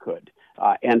say it could.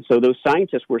 And so those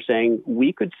scientists were saying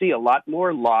we could see a lot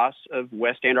more loss of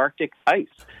West Antarctic ice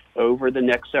over the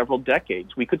next several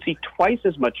decades. We could see twice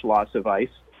as much loss of ice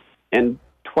and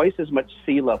twice as much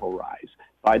sea level rise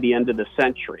by the end of the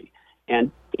century.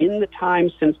 And in the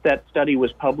time since that study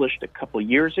was published a couple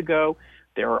years ago,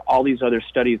 there are all these other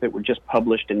studies that were just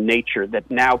published in Nature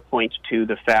that now point to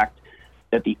the fact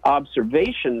that the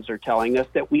observations are telling us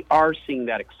that we are seeing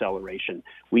that acceleration.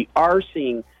 We are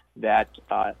seeing that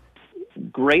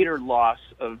greater loss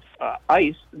of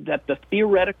ice that the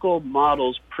theoretical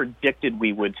models predicted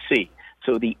we would see.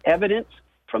 So the evidence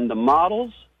from the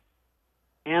models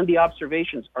and the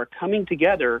observations are coming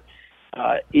together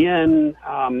in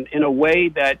a way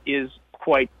that is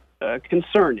quite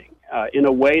concerning, in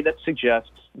a way that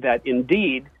suggests that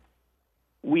indeed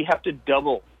we have to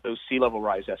double those sea level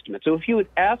rise estimates. So if you had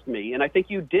asked me, and I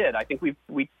think you did, I think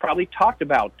we probably talked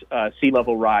about sea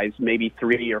level rise maybe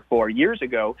 3 or 4 years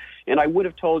ago, and I would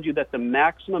have told you that the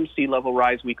maximum sea level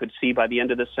rise we could see by the end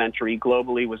of the century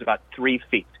globally was about 3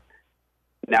 feet.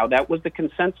 Now, that was the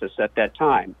consensus at that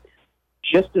time.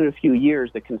 Just in a few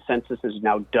years, the consensus has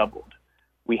now doubled.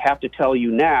 We have to tell you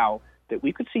now that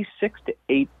we could see 6 to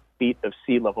 8 feet of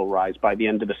sea level rise by the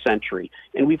end of the century,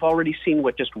 and we've already seen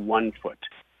what just 1 foot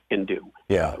can do.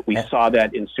 Yeah, we saw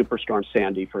that in Superstorm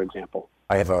Sandy, for example.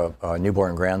 I have a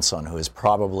newborn grandson who is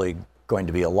probably going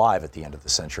to be alive at the end of the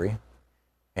century,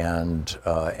 and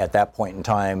at that point in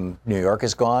time, New York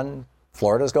is gone,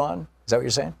 Florida's gone. Is that what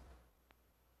you're saying?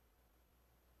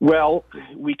 Well,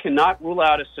 we cannot rule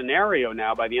out a scenario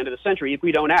now by the end of the century if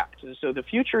we don't act. So the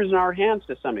future is in our hands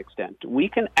to some extent. We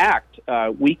can act.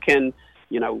 We can,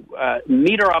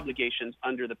 meet our obligations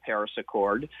under the Paris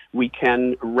Accord. We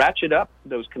can ratchet up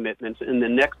those commitments in the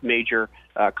next major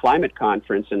climate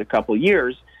conference in a couple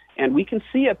years, and we can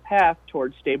see a path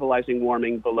towards stabilizing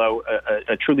warming below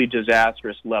a truly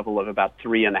disastrous level of about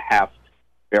 3.5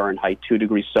 Fahrenheit, 2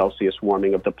 degrees Celsius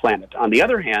warming of the planet. On the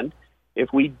other hand,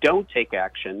 if we don't take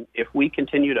action, if we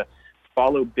continue to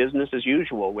follow business as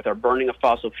usual with our burning of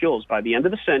fossil fuels, by the end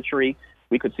of the century,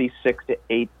 we could see 6 to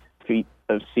 8 feet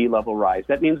of sea level rise.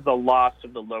 That means the loss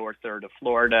of the lower third of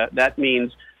Florida. That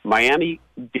means Miami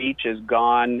Beach is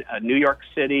gone. New York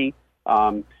City.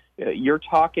 You're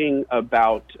talking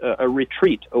about a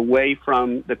retreat away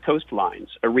from the coastlines,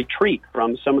 a retreat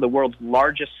from some of the world's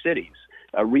largest cities,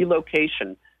 a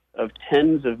relocation of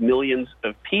tens of millions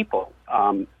of people.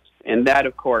 And that,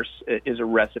 of course, is a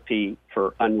recipe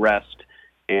for unrest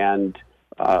and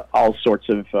all sorts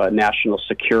of national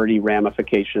security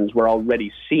ramifications. We're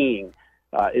already seeing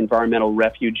environmental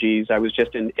refugees. I was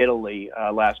just in Italy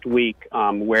last week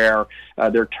where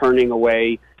they're turning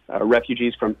away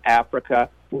refugees from Africa.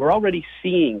 We're already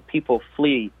seeing people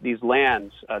flee these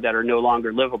lands that are no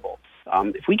longer livable.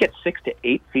 If we get 6 to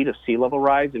 8 feet of sea level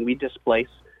rise and we displace,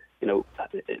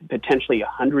 potentially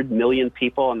 100 million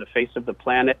people on the face of the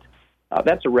planet,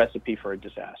 that's a recipe for a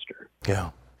disaster.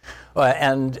 Yeah,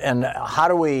 and how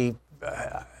do we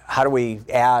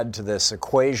add to this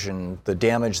equation the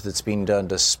damage that's being done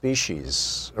to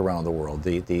species around the world?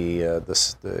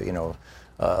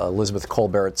 Elizabeth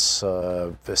Colbert's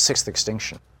sixth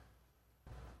extinction.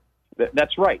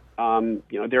 That's right.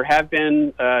 There have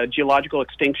been geological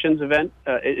extinction events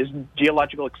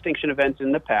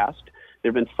in the past. There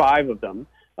have been 5 of them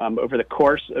over the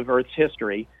course of Earth's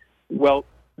history. Well,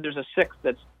 there's a 6th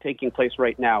that's taking place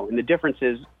right now, and the difference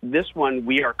is this one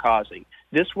we are causing.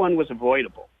 This one was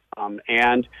avoidable,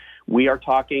 and we are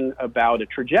talking about a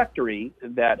trajectory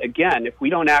that, again, if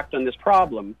we don't act on this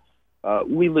problem,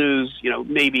 we lose,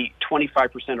 maybe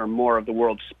 25% or more of the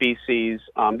world's species.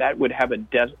 That would have a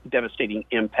devastating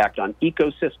impact on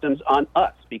ecosystems, on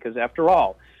us, because after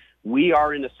all, we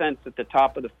are in a sense at the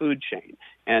top of the food chain.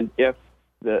 And if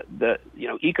the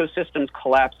ecosystems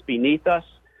collapse beneath us,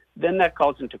 then that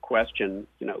calls into question,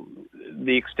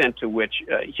 the extent to which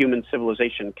human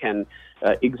civilization can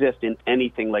exist in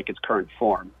anything like its current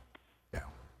form.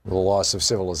 The loss of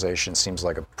civilization seems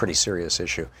like a pretty serious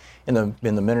issue. In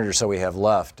the minute or so we have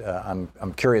left,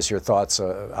 I'm curious your thoughts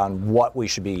on what we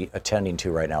should be attending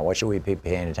to right now. What should we be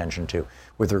paying attention to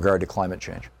with regard to climate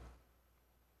change?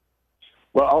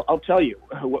 Well, I'll tell you,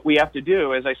 what we have to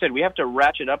do, as I said, we have to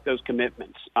ratchet up those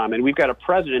commitments. And we've got a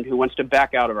president who wants to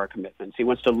back out of our commitments. He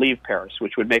wants to leave Paris,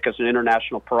 which would make us an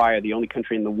international pariah, the only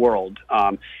country in the world.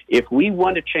 If we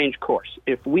want to change course,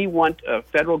 if we want a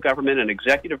federal government, an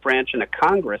executive branch, and a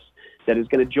Congress that is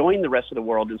going to join the rest of the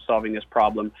world in solving this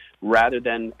problem rather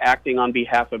than acting on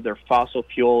behalf of their fossil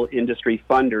fuel industry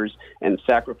funders and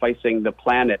sacrificing the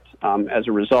planet as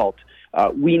a result,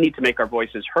 we need to make our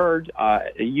voices heard.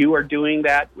 You are doing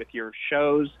that with your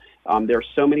shows. There are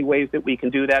so many ways that we can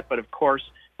do that, but of course,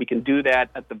 we can do that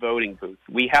at the voting booth.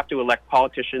 We have to elect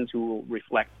politicians who will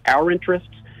reflect our interests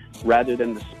rather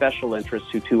than the special interests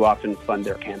who too often fund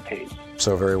their campaigns.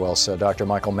 So very well said. Dr.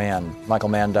 Michael Mann,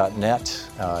 michaelmann.net.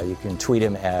 You can tweet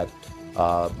him at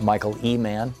Michael E.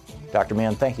 Mann. Dr.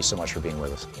 Mann, thank you so much for being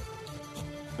with us.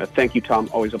 Thank you, Tom.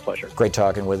 Always a pleasure. Great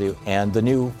talking with you. And the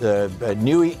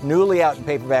newly out in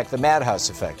paperback, The Madhouse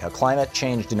Effect, How Climate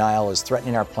Change Denial is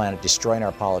Threatening Our Planet, Destroying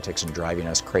Our Politics, and Driving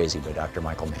Us Crazy by Dr.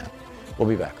 Michael Mann. We'll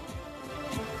be back.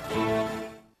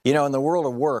 In the world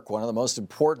of work, one of the most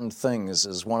important things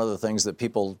is one of the things that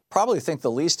people probably think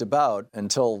the least about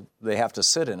until they have to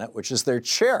sit in it, which is their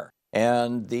chair.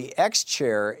 And the X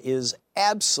chair is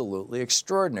absolutely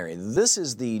extraordinary. This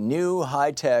is the new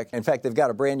high-tech, in fact, they've got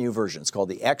a brand new version. It's called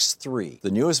the X3,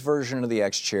 the newest version of the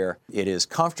X chair. It is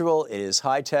comfortable, it is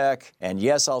high-tech, and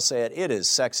yes, I'll say it, it is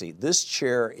sexy. This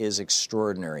chair is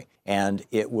extraordinary, and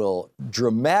it will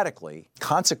dramatically,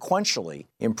 consequentially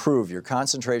improve your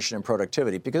concentration and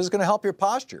productivity because it's going to help your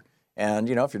posture. And,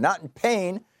 if you're not in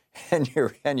pain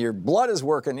and your blood is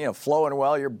working, flowing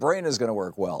well, your brain is going to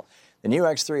work well. The new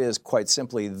X3 is quite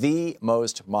simply the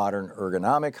most modern,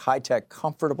 ergonomic, high-tech,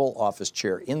 comfortable office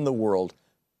chair in the world,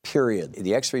 period.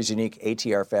 The X3's unique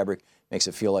ATR fabric makes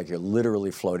it feel like you're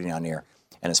literally floating on air.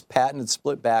 And its patented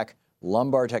split-back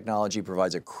lumbar technology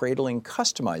provides a cradling,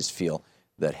 customized feel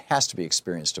that has to be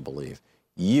experienced to believe.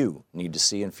 You need to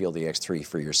see and feel the X3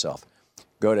 for yourself.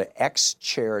 Go to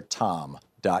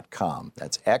xchairthom.com.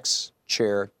 That's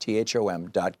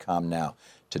xchairthom.com now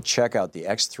to check out the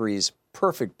X3's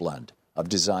perfect blend of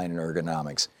design and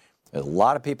ergonomics. There's a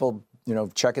lot of people,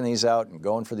 checking these out and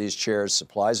going for these chairs.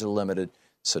 Supplies are limited,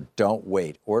 so don't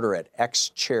wait. Order at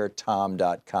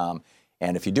xchairthom.com.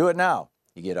 And if you do it now,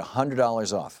 you get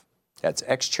 $100 off. That's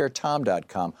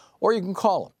xchairthom.com, or you can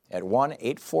call them at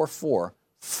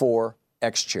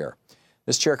 1-844-4XChair.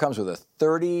 This chair comes with a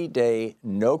 30-day,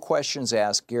 no questions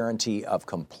asked guarantee of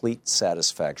complete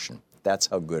satisfaction. That's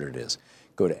how good it is.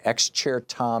 Go to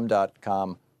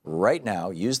xchairthom.com right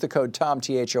now. Use the code TOM,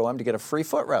 T-H-O-M, to get a free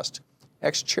footrest.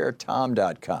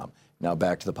 xchairthom.com. Now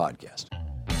back to the podcast.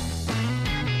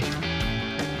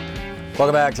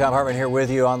 Welcome back. Thom Hartmann here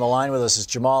with you. On the line with us is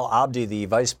Jamal Abdi, the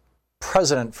Vice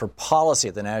President for Policy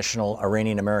at the National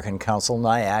Iranian American Council,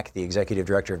 NIAC, the Executive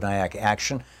Director of NIAC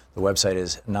Action. The website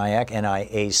is NIAC,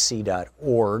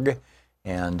 NIAC.org.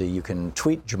 And you can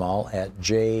tweet Jamal at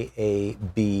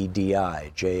JABDI,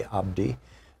 J Abdi.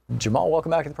 Jamal,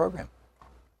 welcome back to the program.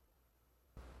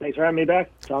 Thanks for having me back,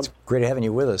 Tom. It's great having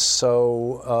you with us.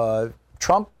 So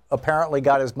Trump apparently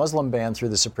got his Muslim ban through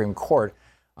the Supreme Court.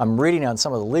 I'm reading on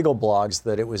some of the legal blogs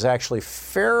that it was actually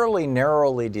fairly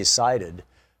narrowly decided.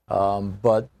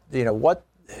 But, you know,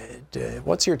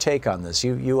 what's your take on this?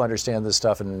 You understand this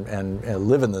stuff and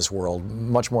live in this world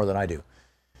much more than I do.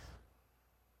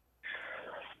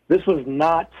 This was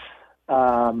not,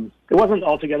 it wasn't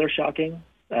altogether shocking.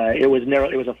 It was narrow.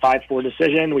 It was a 5-4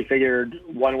 decision. We figured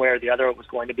one way or the other it was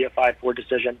going to be a 5-4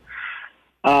 decision.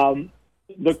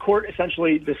 The court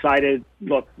essentially decided,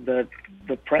 look, the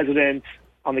president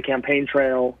on the campaign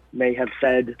trail may have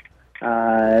said,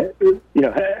 has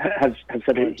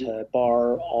said to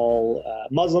bar all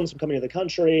Muslims from coming to the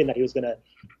country, and that he was going to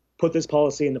put this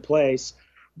policy into place,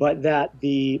 but that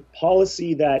the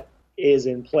policy that is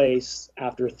in place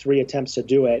after 3 attempts to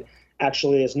do it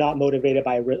actually is not motivated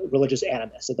by religious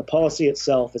animus. That the policy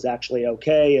itself is actually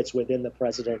okay. It's within the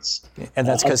president's and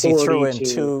that's because he threw in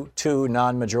two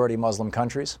non-majority Muslim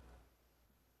countries?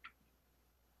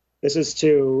 This is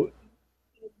to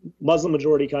Muslim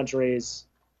majority countries,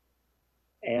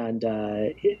 and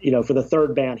for the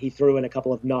third ban, he threw in a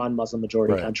couple of non-Muslim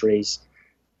majority countries.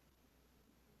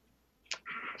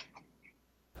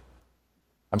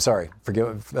 I'm sorry.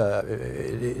 Forgive.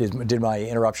 Did my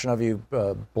interruption of you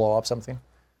blow up something?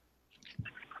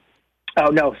 Oh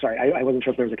no, sorry. I wasn't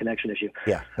sure if there was a connection issue.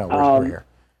 Yeah, no, we're here.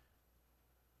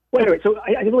 Well, anyway, so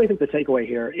I really think the takeaway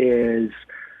here is,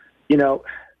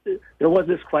 there was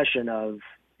this question of,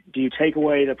 do you take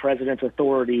away the president's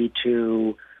authority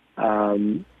to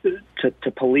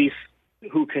police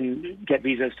who can get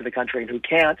visas to the country and who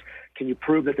can't? Can you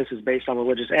prove that this is based on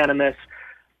religious animus?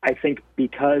 I think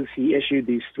because he issued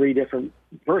these 3 different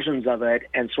versions of it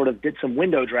and sort of did some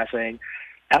window dressing,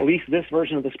 at least this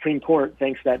version of the Supreme Court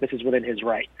thinks that this is within his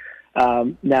right.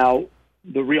 Now,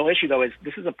 the real issue, though, is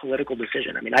this is a political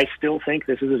decision. I mean, I still think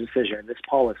this is a decision, this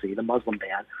policy, the Muslim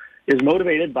ban, is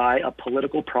motivated by a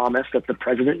political promise that the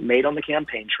president made on the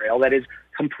campaign trail that is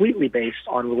completely based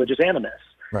on religious animus.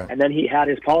 Right. And then he had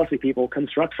his policy people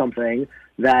construct something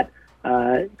that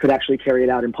could actually carry it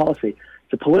out in policy.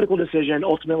 It's a political decision.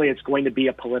 Ultimately, it's going to be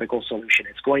a political solution.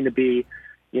 It's going to be,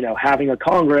 having a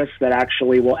Congress that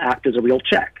actually will act as a real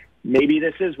check. Maybe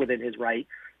this is within his right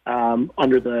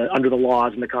under the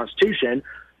laws and the Constitution.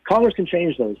 Congress can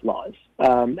change those laws.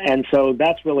 And so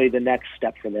that's really the next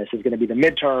step for this is going to be the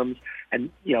midterms. And,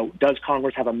 does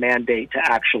Congress have a mandate to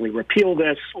actually repeal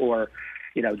this or,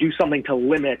 do something to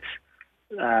limit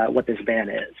what this ban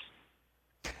is?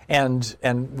 And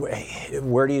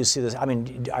where do you see this? I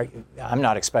mean, I'm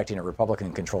not expecting a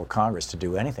Republican-controlled Congress to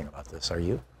do anything about this. Are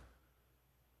you?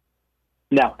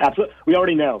 No, absolutely. We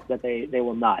already know that they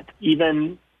will not.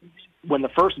 Even when the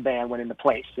first ban went into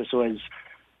place, this was,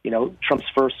 Trump's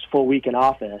first full week in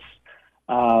office.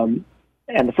 And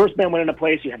the first ban went into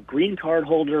place. You had green card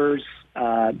holders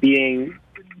being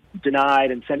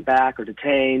denied and sent back or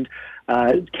detained,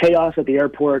 chaos at the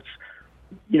airports.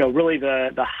 Really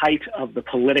the height of the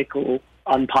political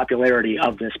unpopularity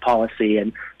of this policy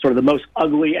and sort of the most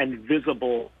ugly and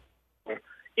visible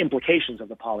implications of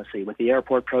the policy with the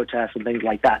airport protests and things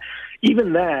like that.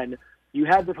 Even then, you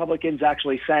had Republicans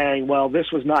actually saying, well,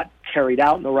 this was not carried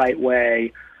out in the right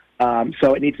way,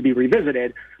 so it needs to be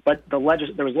revisited. But there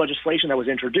was legislation that was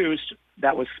introduced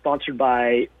that was sponsored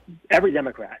by every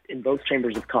Democrat in both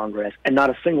chambers of Congress, and not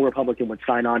a single Republican would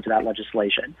sign on to that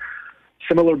legislation.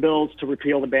 Similar bills to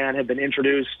repeal the ban have been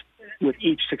introduced with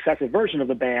each successive version of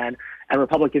the ban, and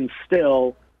Republicans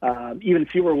still, even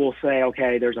fewer will say,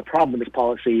 okay, there's a problem with this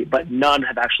policy, but none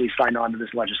have actually signed on to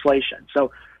this legislation.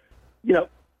 So,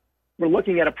 we're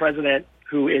looking at a president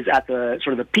who is at the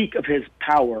sort of the peak of his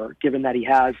power, given that he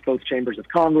has both chambers of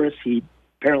Congress. He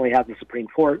apparently has the Supreme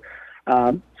Court.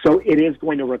 So it is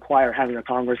going to require having a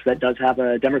Congress that does have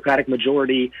a Democratic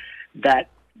majority that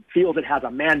feels it has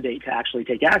a mandate to actually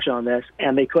take action on this,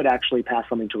 and they could actually pass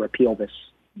something to repeal this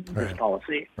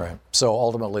policy. Right. So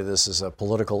ultimately, this is a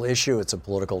political issue. It's a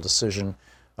political decision.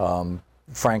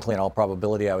 Frankly, in all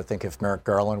probability, I would think if Merrick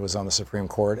Garland was on the Supreme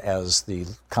Court, as the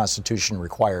Constitution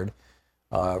required,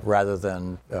 rather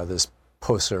than this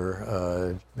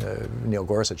poser Neil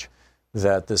Gorsuch,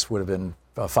 that this would have been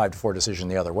a 5-4 decision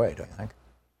the other way, don't you think?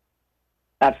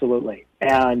 Absolutely.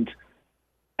 And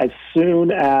as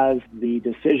soon as the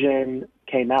decision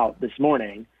came out this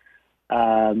morning,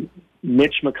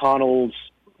 Mitch McConnell's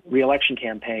reelection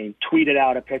campaign tweeted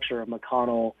out a picture of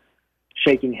McConnell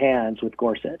shaking hands with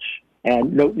Gorsuch,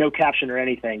 and no caption or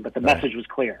anything, but the message was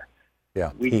clear.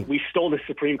 Yeah, we stole the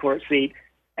Supreme Court seat,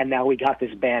 and now we got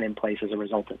this ban in place as a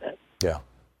result of it.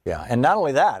 Yeah, and not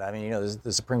only that, I mean,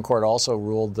 the Supreme Court also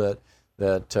ruled that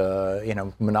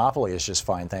monopoly is just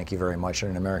fine. Thank you very much in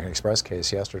an American Express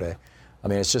case yesterday. I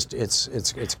mean,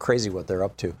 it's crazy what they're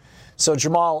up to. So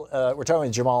Jamal, we're talking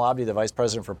with Jamal Abdi, the Vice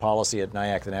President for Policy at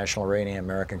NIAC, the National Iranian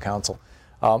American Council.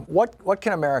 What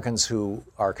can Americans who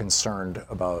are concerned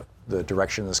about the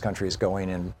direction this country is going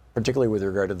in, particularly with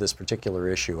regard to this particular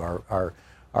issue, our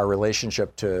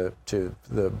relationship to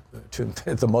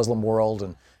the Muslim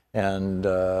world and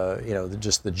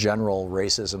just the general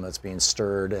racism that's being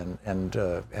stirred and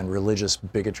religious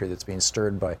bigotry that's being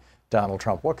stirred by Donald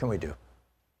Trump? What can we do?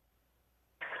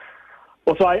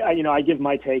 Well, so I give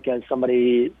my take as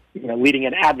somebody leading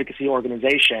an advocacy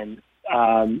organization.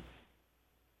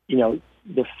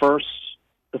 The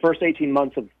first 18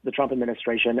 months of the Trump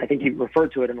administration, I think you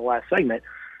referred to it in the last segment.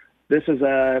 This is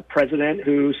a president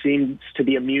who seems to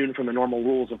be immune from the normal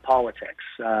rules of politics.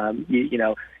 He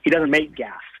doesn't make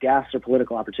gaffes. Gaffes are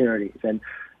political opportunities, and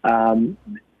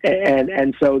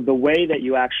so the way that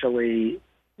you actually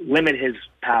limit his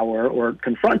power or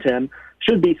confront him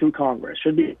should be through Congress.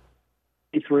 Should be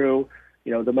through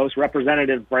the most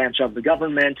representative branch of the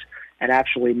government, and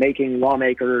actually making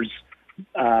lawmakers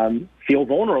feel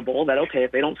vulnerable that, okay,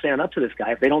 if they don't stand up to this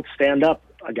guy, if they don't stand up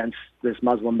against this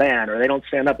Muslim ban, or they don't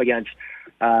stand up against,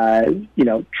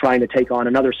 trying to take on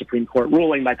another Supreme Court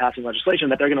ruling by passing legislation,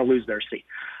 that they're going to lose their seat.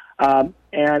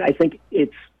 And I think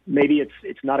it's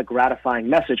not a gratifying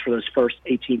message for those first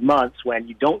 18 months when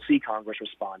you don't see Congress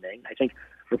responding. I think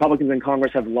Republicans in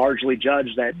Congress have largely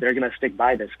judged that they're going to stick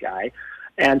by this guy.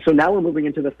 And so now we're moving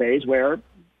into the phase where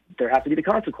there have to be the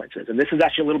consequences. And this is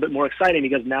actually a little bit more exciting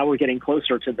because now we're getting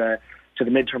closer to the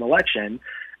midterm election.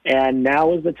 And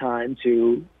now is the time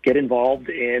to get involved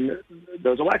in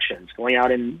those elections, going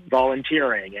out and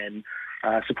volunteering and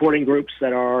supporting groups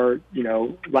that are,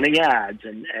 running ads.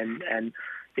 And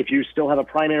if you still have a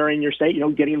primary in your state,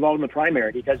 getting involved in the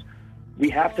primary, because we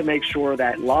have to make sure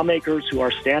that lawmakers who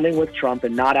are standing with Trump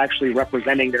and not actually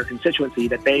representing their constituency,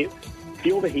 that they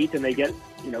feel the heat and they get,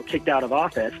 kicked out of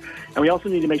office. And we also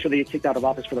need to make sure they get kicked out of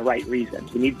office for the right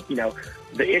reasons. We need,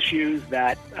 the issues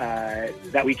that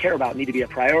we care about need to be a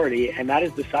priority, and that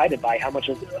is decided by how much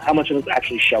of us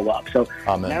actually show up. So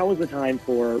Now is the time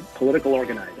for political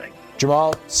organizing.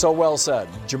 Jamal, so well said.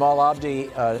 Jamal Abdi,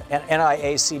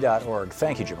 NIAC.org.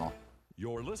 Thank you, Jamal.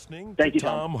 You're listening to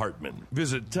Thom Hartmann.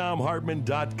 Visit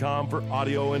ThomHartmann.com for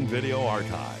audio and video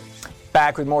archives.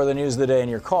 Back with more of the news of the day and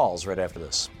your calls right after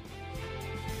this.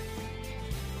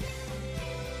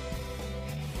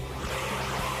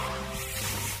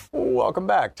 Welcome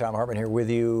back. Thom Hartmann here with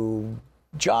you.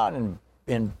 John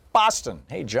in Boston.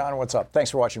 Hey, John, what's up? Thanks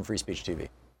for watching Free Speech TV.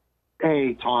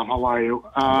 Hey, Tom, how are you?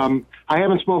 I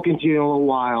haven't spoken to you in a little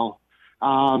while.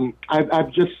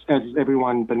 I've just, as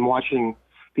everyone, been watching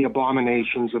the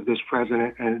abominations of this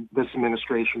president and this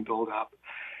administration build up.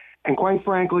 And quite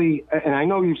frankly, and I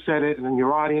know you've said it and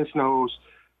your audience knows,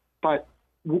 but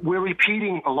we're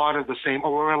repeating a lot of the same,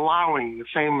 or we're allowing the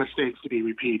same mistakes to be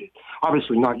repeated.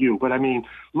 Obviously not you, but I mean,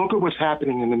 look at what's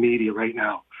happening in the media right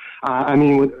now. And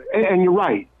you're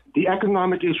right, the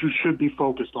economic issues should be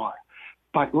focused on.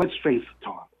 But let's face it,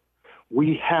 Tom,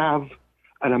 we have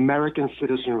an American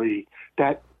citizenry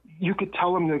that you could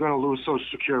tell them they're going to lose Social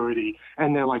Security,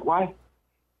 and they're like, what?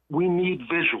 We need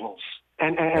visuals.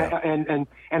 And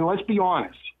let's be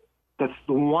honest, that's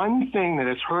the one thing that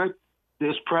has hurt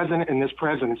this president and this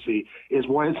presidency is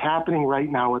what is happening right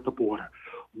now at the border.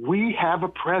 We have a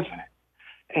president,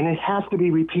 and it has to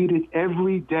be repeated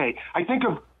every day. I think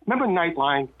of, remember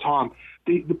Nightline, Tom?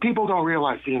 The people don't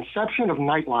realize the inception of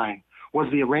Nightline was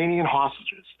the Iranian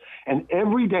hostages. And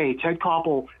every day, Ted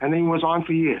Koppel, and he was on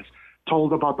for years,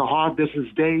 told about this is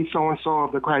day so-and-so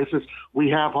of the crisis. We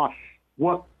have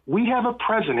a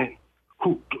president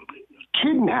who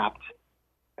kidnapped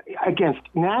against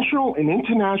national and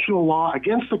international law,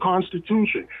 against the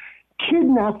Constitution,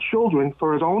 kidnapped children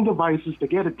for his own devices to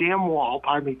get a damn wall,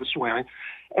 pardon me for swearing,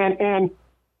 and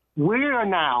we are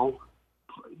now,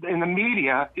 in the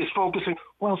media, is focusing,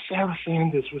 well, Sarah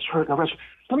Sanders was hurt in a restaurant.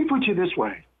 Let me put you this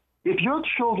way. If your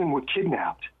children were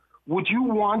kidnapped, would you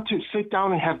want to sit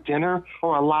down and have dinner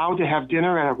or allowed to have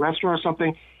dinner at a restaurant or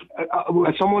something?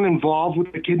 Someone involved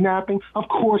with the kidnapping? Of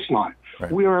course not.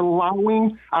 Right. We are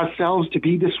allowing ourselves to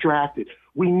be distracted.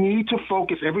 We need to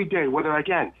focus every day, whether,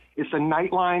 again, it's a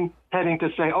Nightline heading to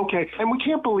say, okay, and we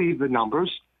can't believe the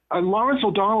numbers. Lawrence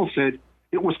O'Donnell said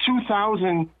It was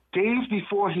 2,000 days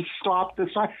before he stopped the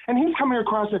sign. And he's coming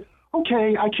across it,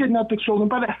 okay, I kidnapped the children,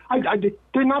 but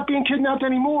they're not being kidnapped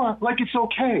anymore. Like it's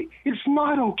okay. It's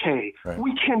not okay. Right.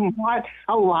 We cannot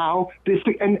allow this.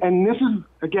 And this is,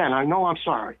 again, I know I'm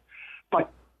sorry,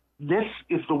 but this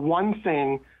is the one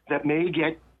thing that may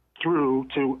get through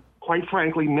to, quite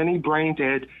frankly, many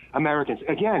brain-dead Americans.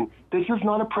 Again, this is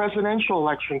not a presidential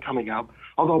election coming up,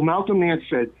 although Malcolm Nance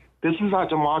said, this is our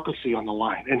democracy on the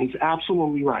line, and he's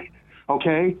absolutely right,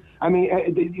 okay? I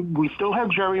mean, we still have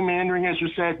gerrymandering, as you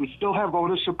said. We still have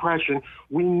voter suppression.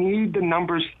 We need the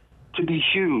numbers to be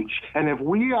huge. And if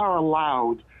we are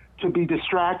allowed to be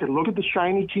distracted, look at the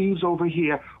shiny keys over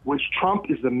here, which Trump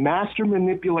is the master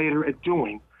manipulator at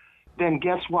doing, then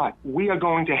guess what? We are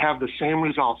going to have the same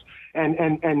results. And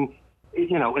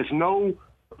you know, it's no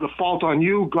the fault on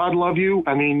you. God love you.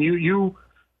 I mean, you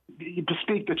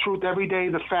speak the truth every day,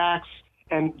 the facts.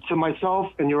 And to myself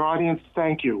and your audience,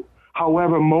 thank you.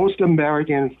 However, most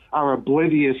Americans are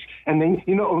oblivious. And they,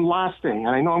 you know, last thing,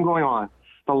 and I know I'm going on,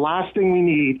 the last thing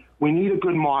we need a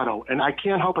good model. And I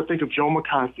can't help but think of Joe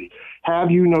McCarthy.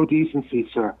 Have you no decency,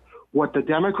 sir? What the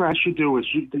Democrats should do is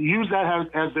use that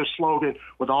as their slogan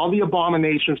with all the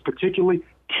abominations, particularly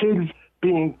kids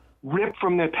being ripped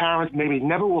from their parents, maybe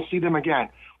never will see them again.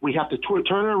 We have to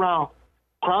turn it around,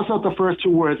 cross out the first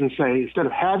two words and say, instead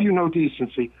of have you no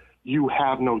decency, you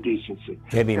have no decency.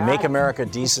 Maybe make America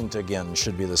decent again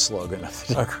should be the slogan of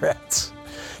the Democrats.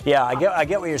 Yeah, I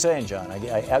get what you're saying, John.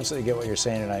 I absolutely get what you're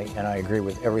saying, and I agree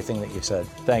with everything that you've said.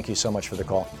 Thank you so much for the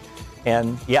call.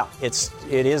 And yeah, it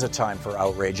is a time for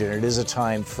outrage, and it is a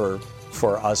time for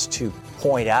us to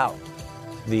point out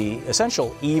the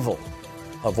essential evil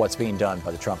of what's being done by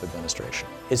the Trump administration.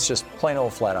 It's just plain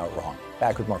old flat out wrong.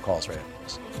 Back with more calls right after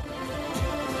this.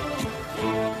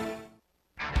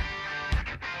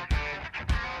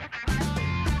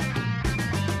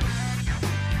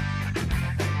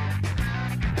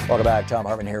 Welcome back. Thom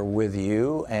Hartmann here with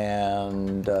you,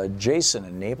 and Jason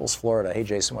in Naples, Florida. Hey,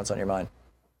 Jason, what's on your mind?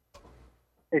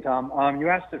 Hey, Tom. You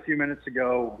asked a few minutes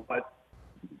ago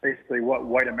what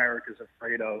white America is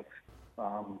afraid of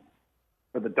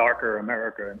for the darker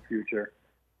America in the future.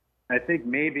 I think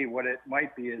maybe what it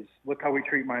might be is look how we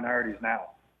treat minorities now.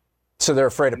 So they're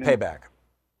afraid of payback.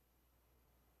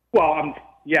 Well,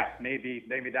 yeah, maybe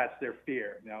that's their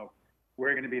fear. You know,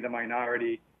 we're going to be the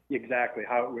minority. Exactly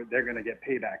how they're going to get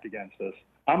payback against us.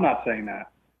 I'm not saying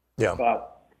that. Yeah.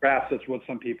 But perhaps that's what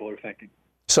some people are thinking.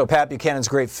 So Pat Buchanan's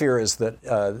great fear is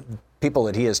that people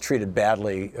that he has treated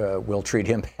badly will treat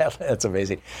him badly. That's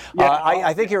amazing. Yeah,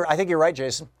 I think you're right,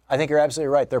 Jason. I think you're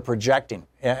absolutely right. They're projecting,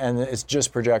 and it's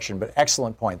just projection. But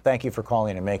excellent point. Thank you for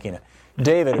calling and making it.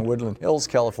 David in Woodland Hills,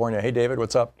 California. Hey, David,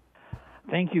 what's up?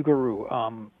 Thank you, Guru.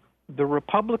 The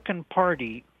Republican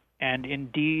Party, and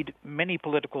indeed many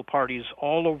political parties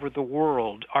all over the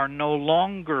world, are no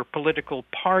longer political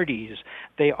parties.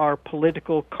 They are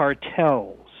political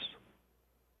cartels.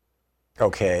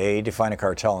 Okay, define a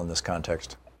cartel in this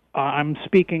context. I'm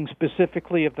speaking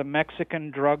specifically of the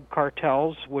Mexican drug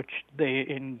cartels, which they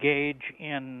engage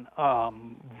in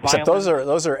violence. Except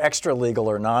those are extra-legal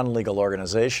or non-legal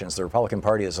organizations. The Republican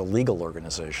Party is a legal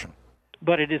organization.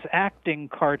 But it is acting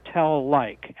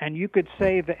cartel-like. And you could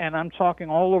say that, and I'm talking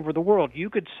all over the world, you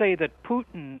could say that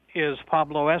Putin is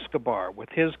Pablo Escobar with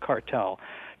his cartel.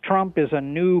 Trump is a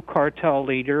new cartel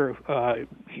leader.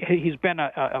 He's been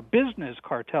a business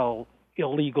cartel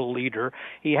illegal leader.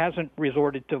 He hasn't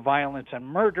resorted to violence and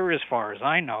murder, as far as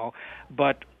I know,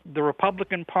 but the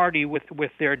Republican Party, with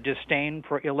their disdain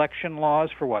for election laws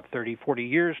for 30, 40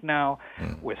 years now,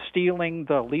 with stealing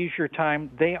the leisure time,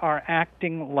 they are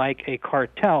acting like a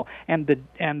cartel. And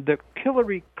the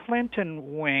Hillary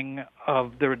Clinton wing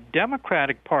of the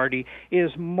Democratic Party is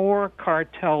more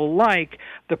cartel-like.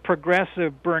 The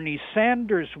progressive Bernie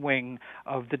Sanders wing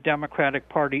of the Democratic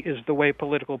Party is the way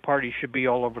political parties should be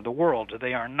all over the world.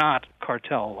 They are not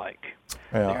cartel-like.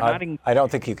 Yeah, I don't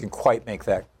think you can quite make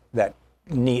that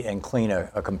neat and clean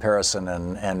a comparison,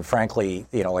 and frankly,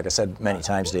 like I said many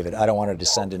times, David, I don't want to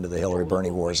descend into the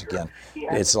Hillary-Bernie wars again.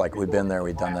 It's like we've been there,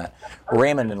 we've done that.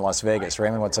 Raymond in Las Vegas.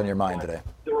 Raymond, what's on your mind today?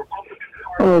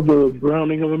 Oh, the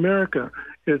browning of America.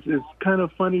 It's kind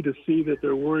of funny to see that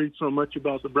they're worried so much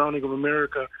about the browning of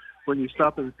America when you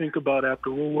stop and think about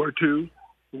after World War II,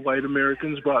 white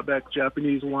Americans brought back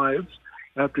Japanese wives.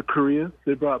 After Korea,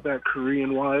 they brought back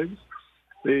Korean wives.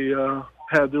 They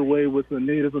had their way with the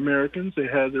Native Americans. They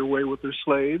had their way with their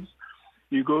slaves.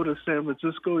 You go to San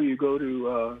Francisco, you go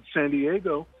to San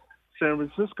Diego, San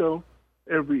Francisco,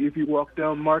 if you walk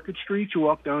down Market Street, you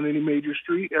walk down any major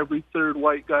street, every third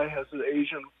white guy has an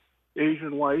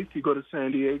Asian wife. You go to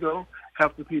San Diego,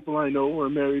 half the people I know are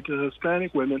married to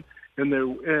Hispanic women, and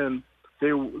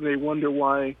they wonder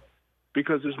why,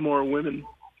 because there's more women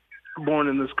born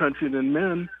in this country than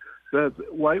men, that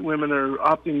white women are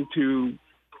opting to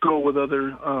go with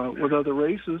other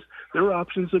races. Their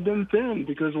options have been thin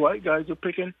because white guys are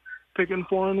picking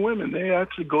foreign women. They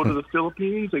actually go to the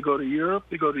Philippines, they go to Europe,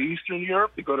 they go to Eastern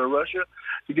Europe, they go to Russia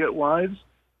to get wives,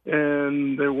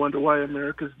 and they wonder why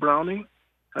America's browning.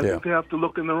 I think they have to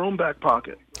look in their own back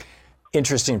pocket.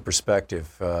 Interesting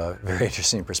perspective, very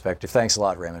interesting perspective. Thanks a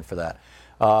lot, Raymond, for that.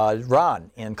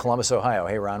 Ron in Columbus, Ohio.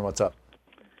 Hey, Ron, what's up?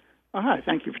 Hi,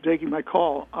 thank you for taking my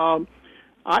call.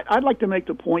 I'd like to make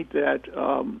the point that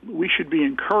we should be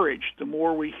encouraged the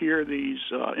more we hear these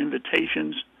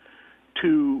invitations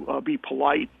to be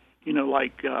polite,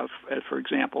 like, for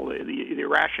example, the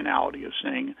irrationality of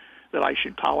saying that I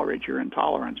should tolerate your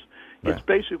intolerance. Right. It's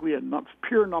basically a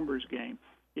pure numbers game.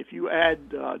 If you add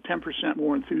 10%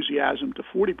 more enthusiasm to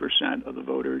 40% of the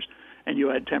voters and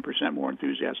you add 10% more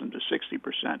enthusiasm to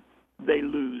 60%, they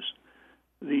lose.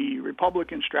 The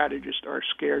Republican strategists are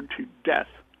scared to death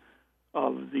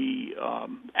of the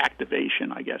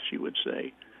activation, I guess you would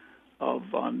say, of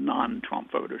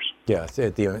non-Trump voters. Yeah,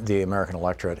 the American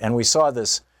electorate. And we saw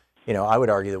this, I would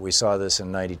argue that we saw this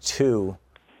in 92,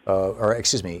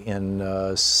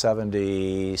 in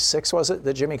 76, was it,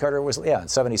 that Jimmy Carter was, in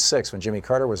 76 when Jimmy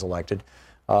Carter was elected,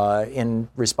 in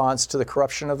response to the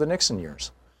corruption of the Nixon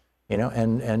years.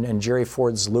 And Jerry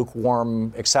Ford's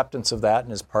lukewarm acceptance of that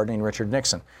and his pardoning Richard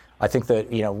Nixon. I think that,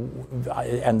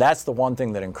 and that's the one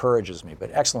thing that encourages me.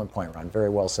 But excellent point, Ron. Very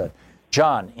well said.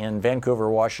 John in Vancouver,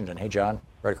 Washington. Hey, John,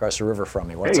 right across the river from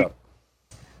me. What's up?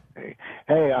 Hey,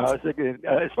 I was thinking,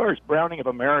 as far as browning of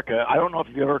America, I don't know if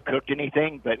you've ever cooked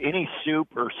anything, but any soup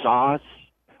or sauce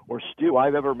or stew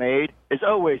I've ever made is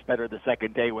always better the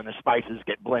second day when the spices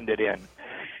get blended in.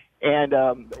 And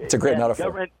it's a great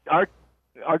metaphor.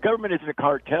 Our government isn't a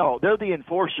cartel. They're the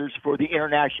enforcers for the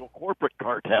international corporate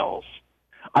cartels.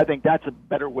 I think that's a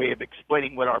better way of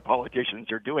explaining what our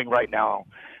politicians are doing right now.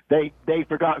 They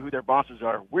forgot who their bosses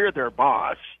are. We're their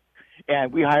boss,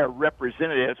 and we hire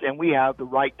representatives, and we have the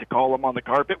right to call them on the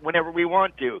carpet whenever we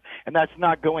want to. And that's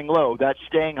not going low. That's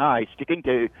staying high. Sticking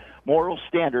to moral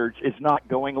standards is not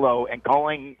going low, and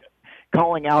calling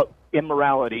out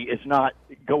immorality is not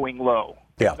going low.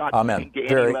 Yeah, it's not amen. To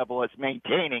any level. It's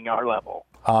maintaining our level.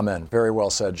 Amen. Very well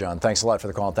said, John. Thanks a lot for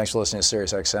the call, and thanks for listening to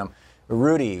Sirius XM.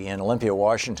 Rudy in Olympia,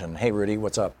 Washington. Hey, Rudy,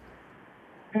 what's up?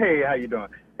 Hey, how you doing?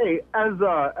 Hey, as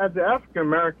an African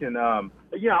American, I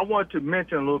want to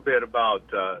mention a little bit about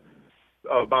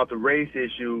the race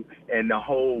issue and the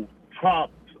whole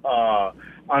Trump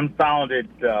unfounded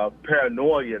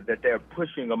paranoia that they're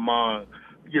pushing among,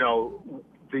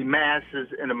 the masses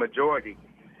and the majority.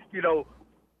 We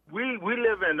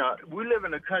live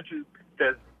in a country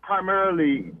that's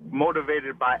primarily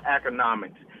motivated by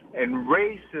economics, and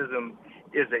racism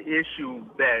is an issue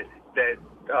that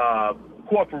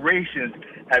corporations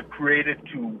have created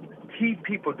to keep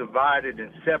people divided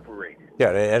and separated. Yeah,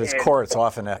 at its core, it's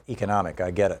often economic.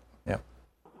 I get it. Yeah.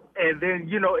 And then,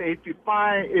 if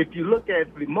you look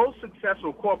at the most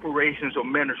successful corporations or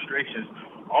administrations,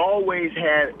 always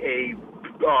had a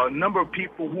number of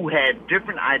people who had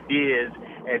different ideas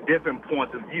and different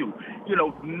points of view.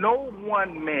 No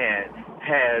one man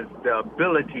has the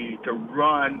ability to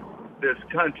run this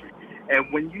country,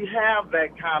 and when you have that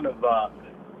kind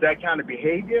of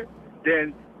behavior,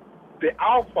 then the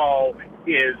outfall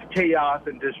is chaos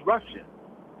and disruption.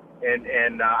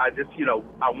 And I just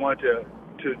I want to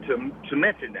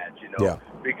mention that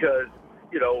because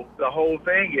the whole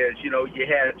thing is you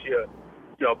had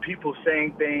your people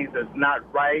saying things that's not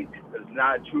right, that's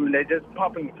not true, and they're just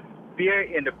pumping fear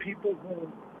into people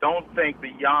who don't think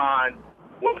beyond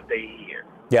what they hear.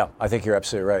 Yeah, I think you're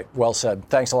absolutely right. Well said.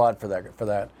 Thanks a lot for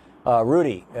that.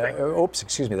 Rudy,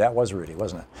 excuse me, that was Rudy,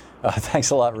 wasn't it?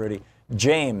 Thanks a lot, Rudy.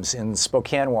 James in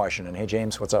Spokane, Washington. Hey,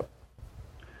 James, what's up?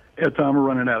 Yeah, Tom, we're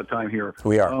running out of time here.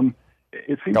 We are.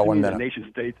 It seems to me that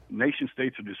nation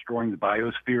states are destroying the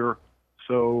biosphere.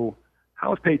 So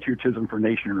how is patriotism for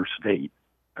nation or state?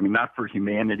 I mean, not for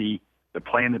humanity, the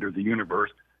planet, or the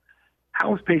universe.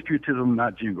 How is patriotism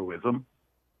not jingoism?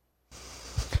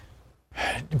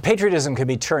 Patriotism can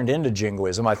be turned into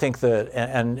jingoism. I think that,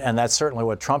 and that's certainly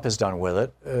what Trump has done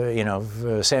with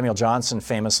it. Samuel Johnson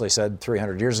famously said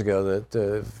 300 years ago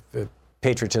that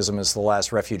patriotism is the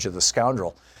last refuge of the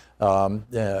scoundrel,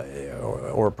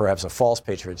 or perhaps a false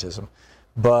patriotism.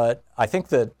 But I think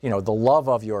that, the love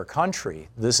of your country,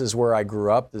 this is where I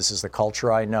grew up, this is the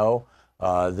culture I know,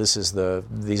 these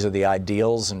are the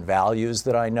ideals and values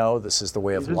that I know, this is the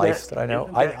way of life that I know.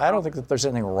 I don't think that there's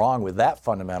anything wrong with that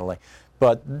fundamentally.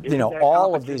 But,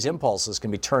 all of these impulses can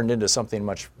be turned into something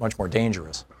much, much more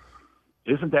dangerous.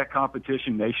 Isn't that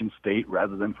competition nation-state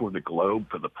rather than for the globe,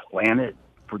 for the planet,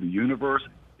 for the universe?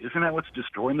 Isn't that what's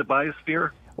destroying the biosphere?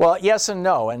 Well, yes and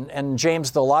no. And James,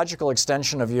 the logical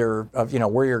extension of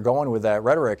where you're going with that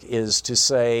rhetoric is to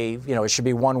say, it should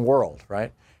be one world,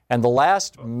 right? And the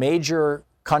last major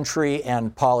country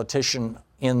and politician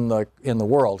in the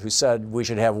world who said we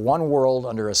should have one world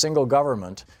under a single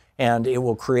government and it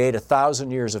will create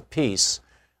 1,000 years of peace.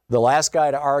 The last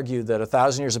guy to argue that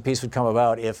 1,000 years of peace would come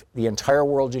about if the entire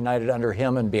world united under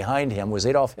him and behind him was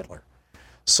Adolf Hitler.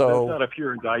 So that's not a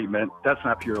pure indictment. That's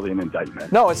not purely an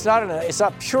indictment. No, it's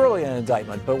not purely an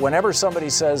indictment. But whenever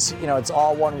somebody says, it's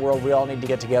all one world, we all need to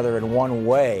get together in one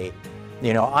way.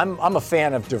 I'm a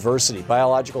fan of diversity.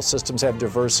 Biological systems have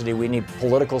diversity. We need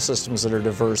political systems that are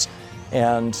diverse.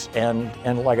 And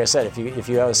like I said, if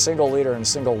you have a single leader and a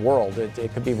single world,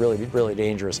 it could be really, really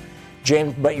dangerous.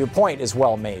 James, but your point is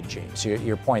well made, James.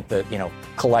 Your point that,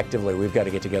 collectively we've got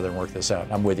to get together and work this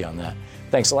out. I'm with you on that.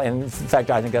 Thanks a lot. And in fact,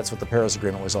 I think that's what the Paris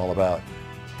Agreement was all about.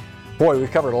 Boy,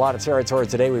 we've covered a lot of territory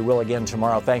today. We will again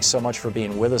tomorrow. Thanks so much for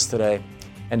being with us today.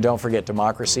 And don't forget,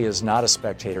 democracy is not a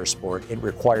spectator sport. It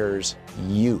requires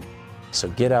you. So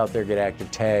get out there, get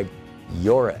active, tag,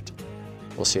 you're it.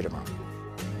 We'll see you tomorrow.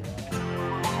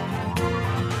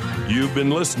 You've been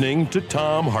listening to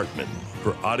Thom Hartmann.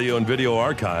 For audio and video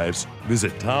archives,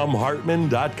 visit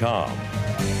thomhartmann.com.